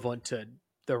 pretty equivalent to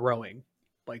the rowing.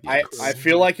 Like I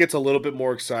feel like it's a little bit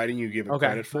more exciting you give it Okay.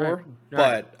 credit for, All right.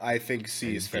 but I think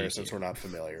C is And fair D since tier. we're not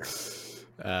familiar.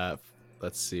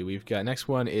 Let's see. We've got next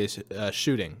one is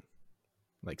shooting,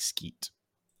 like skeet.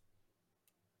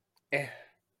 Eh.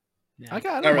 Yeah. I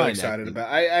Not really mind excited that. about.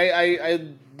 I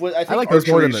think like those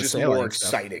more archery than is the just sailing more stuff.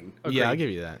 exciting. Yeah, I'll Agreed. give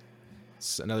you that.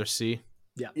 It's another C.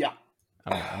 Yeah.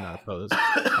 I'm not opposed.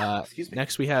 Excuse me.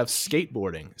 Next we have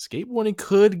skateboarding. Skateboarding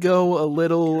could go a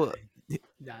little Yeah,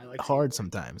 I like hard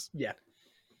sometimes. Yeah,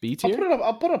 B I'll tier. put it up.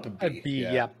 I'll put up a B. a B.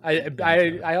 Yeah,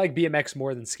 I like BMX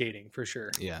more than skating for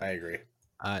sure. Yeah. I agree.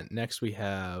 Next we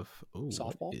have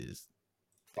Softball? What is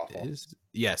Softball.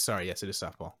 yes, sorry, yes, it is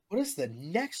softball. What is the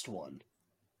next one?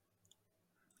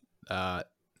 All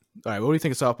right, what do you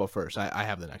think of softball first? I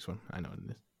have the next one. I know what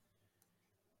it is.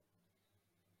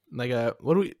 Like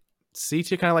what do we C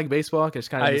tier? Kind of like baseball, because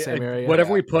kind of in the same area.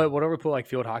 Whatever we put like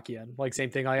field hockey in, like same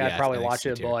thing. Like, Yeah, I'd probably I think watch C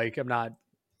it, tier. but like I'm not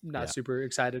Yeah. super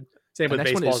excited. Same with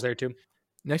next one baseballs is- there too.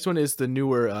 Next one is the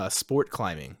newer sport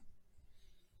climbing.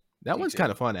 That D one's tier.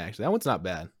 kind of fun, actually. That one's not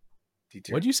bad. D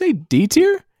tier. What'd you say? D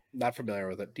tier? Not familiar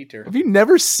with it. D tier. Have you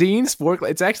never seen sport?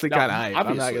 It's actually No, kind of hype.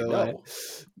 I'm not obviously, gonna lie. no.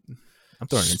 I'm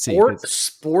throwing it in C. Sport 'cause-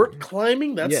 sport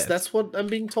climbing. Yes. That's what I'm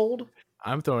being told.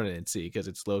 I'm throwing it in C because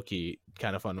it's low key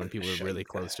kind of fun when people are Shite. really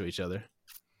close to each other.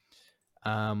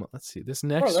 Let's see. This Bro,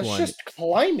 next that's one, just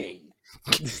climbing.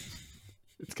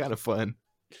 it's kind of fun.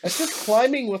 That's just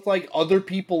climbing with like other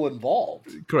people involved.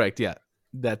 Correct. Yeah.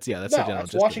 That's the No, general that's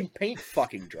gist of watching it. paint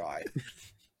fucking dry.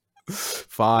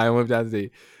 Fine. We'll down to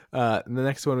D. The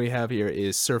next one we have here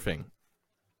is surfing.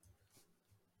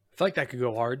 I feel like that could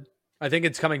go hard. I think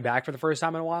it's coming back for the first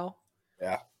time in a while.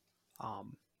 Yeah.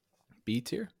 B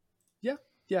tier.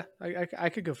 Yeah, I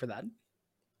could go for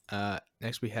that.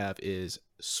 Next we have is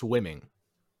swimming.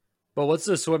 But what's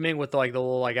the swimming with like the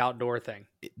little like outdoor thing?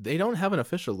 They don't have an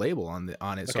official label on it,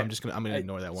 so Okay. I'm gonna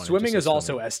ignore that one. It Swimming just is says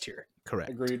also swimming. S tier.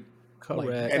 correct. Agreed.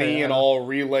 Correct. Any and all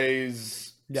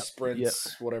relays, Yep.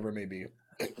 sprints, whatever it may be.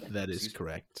 That is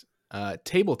correct.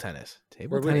 Table tennis.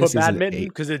 Table Where we tennis put is an badminton A.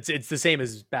 because it's the same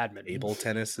as badminton. Table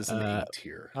tennis is an A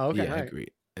tier. Oh, okay, Yeah, I alright. agree.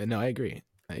 No, I agree.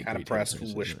 Kind Table of pressed. tennis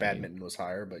is Wish an A. badminton was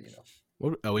higher, but you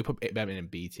know. We put badminton in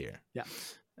B tier. Yeah.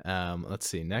 Let's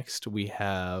see. Next we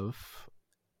have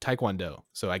Taekwondo.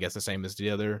 So I guess the same as the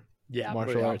other. Yeah,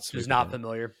 Martial but, arts, we Just put not in.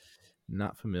 familiar.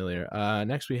 Not familiar.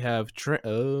 Next we have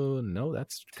oh no,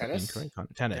 that's Tennis?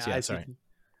 incorrect. Tennis. Yeah, Yeah, I see. sorry.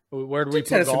 Where do we Put put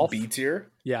tennis in golf? B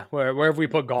tier. Yeah, wherever we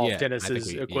put golf, Yeah, tennis I think is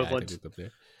I think equivalent. we put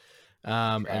there.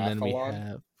 And then we Triathlon?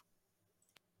 have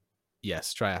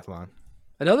yes, triathlon.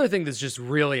 Another thing that's just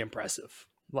really impressive.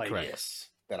 Like, Correct. Yes,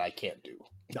 that I can't do.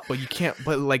 But you can't.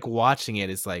 But like watching it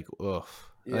is like, ugh.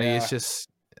 Like, Yeah. it's just.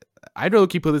 I'd really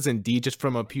keep put this in D just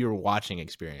from a pure watching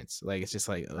experience. Like it's just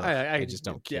like ugh, I just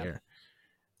don't yeah. care.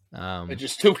 I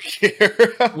just don't care.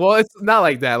 Well, it's not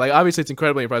like that. Like obviously, it's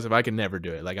incredibly impressive. I can never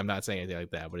do it. Like I'm not saying anything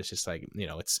like that, but it's just like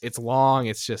it's long.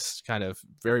 It's just kind of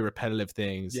very repetitive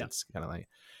things. Yeah. It's kind of like.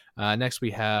 Next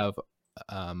we have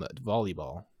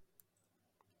volleyball.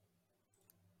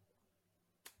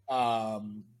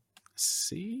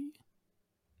 C.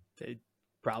 They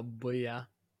probably, yeah.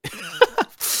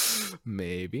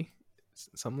 Maybe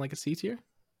something like a C tier.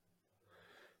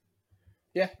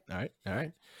 Yeah. All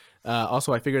right.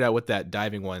 Also, I figured out what that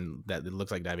diving one that it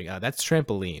looks like diving. That's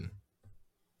trampoline.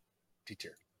 D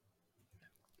tier.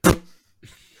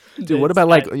 Dude, what about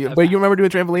like? But you remember doing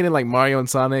trampoline in like Mario and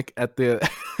Sonic at the,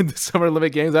 the Summer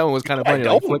Olympic Games? That one was kind of I fun.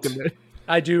 You're like don't. flipping there.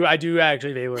 I do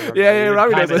actually vaguely remember. Yeah, You would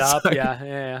Robbie time does it that. up.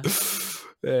 Yeah.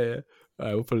 Yeah. All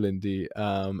right, we'll put it in D.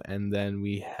 And then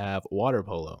we have water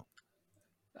polo.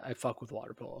 I fuck with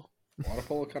water polo. Water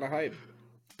polo kind of hype.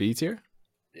 B tier.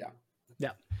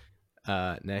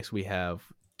 Yeah. Next we have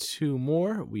two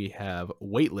more. We have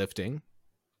weightlifting.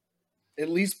 At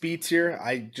least B tier.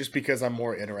 Just because I'm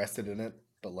more interested in it,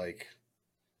 but like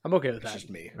I'm okay with it's that. just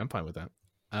me. I'm fine with that.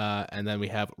 And then we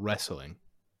have wrestling.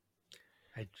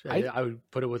 I would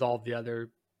put it with all the other.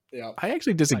 Yeah. I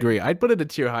actually disagree. I'd put it a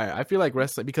tier higher. I feel like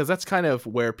wrestling because that's kind of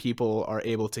where people are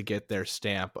able to get their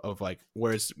stamp of like,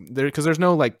 whereas because there's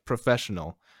no like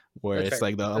professional, where That's it's fair.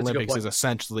 like the That's a good Olympics point. is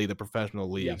essentially the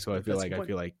professional league. Yeah, So I feel that's a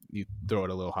good like point. you throw it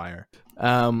a little higher.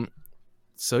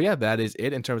 So yeah, that is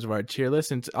it in terms of our tier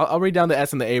list. And I'll read down the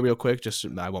S and the A real quick.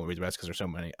 I won't read the rest because there's so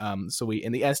many. So we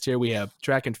in the S tier we have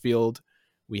track and field,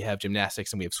 we have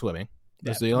gymnastics, and we have swimming.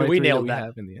 Those Yeah. are the only We three nailed we that.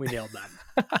 have in the We nailed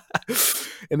that.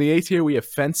 in the A tier. We have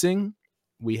fencing,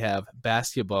 we have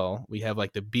basketball, we have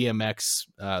like the BMX,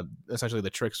 essentially the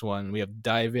tricks one. We have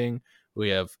diving, we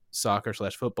have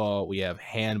soccer/football, we have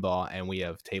handball, and we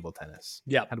have table tennis.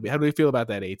 Yeah. How do we feel about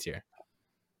that A tier?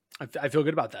 I feel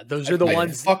good about that. Those are the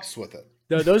ones. Fucks with it.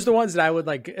 Those are the ones that I would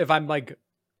like. If I'm like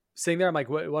sitting there, I'm like,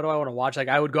 what do I want to watch? Like,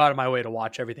 I would go out of my way to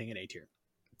watch everything in A tier.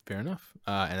 Fair enough.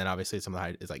 And then obviously some of the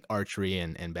high is like archery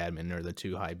and badminton are the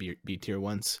two high B tier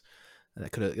ones.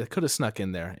 That could have snuck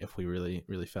in there if we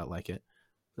really felt like it.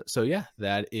 So yeah,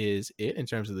 that is it in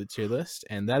terms of the tier list,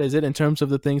 and that is it in terms of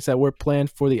the things that were planned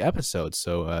for the episode.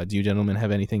 So do you gentlemen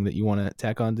have anything that you want to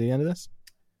tack on to the end of this?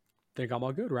 Think I'm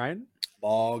all good, Ryan.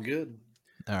 All good.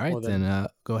 All right, well, then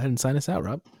go ahead and sign us out,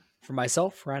 Rob. For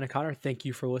myself, Ryan and Connor, thank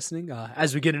you for listening.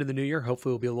 As we get into the new year,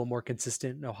 hopefully we'll be a little more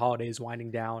consistent. No holidays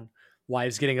winding down,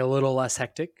 lives getting a little less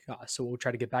hectic. So we'll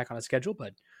try to get back on a schedule,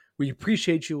 but we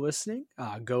appreciate you listening.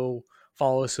 Go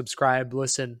follow, subscribe,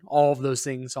 listen, all of those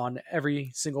things on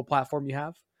every single platform you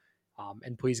have.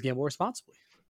 And please gamble responsibly.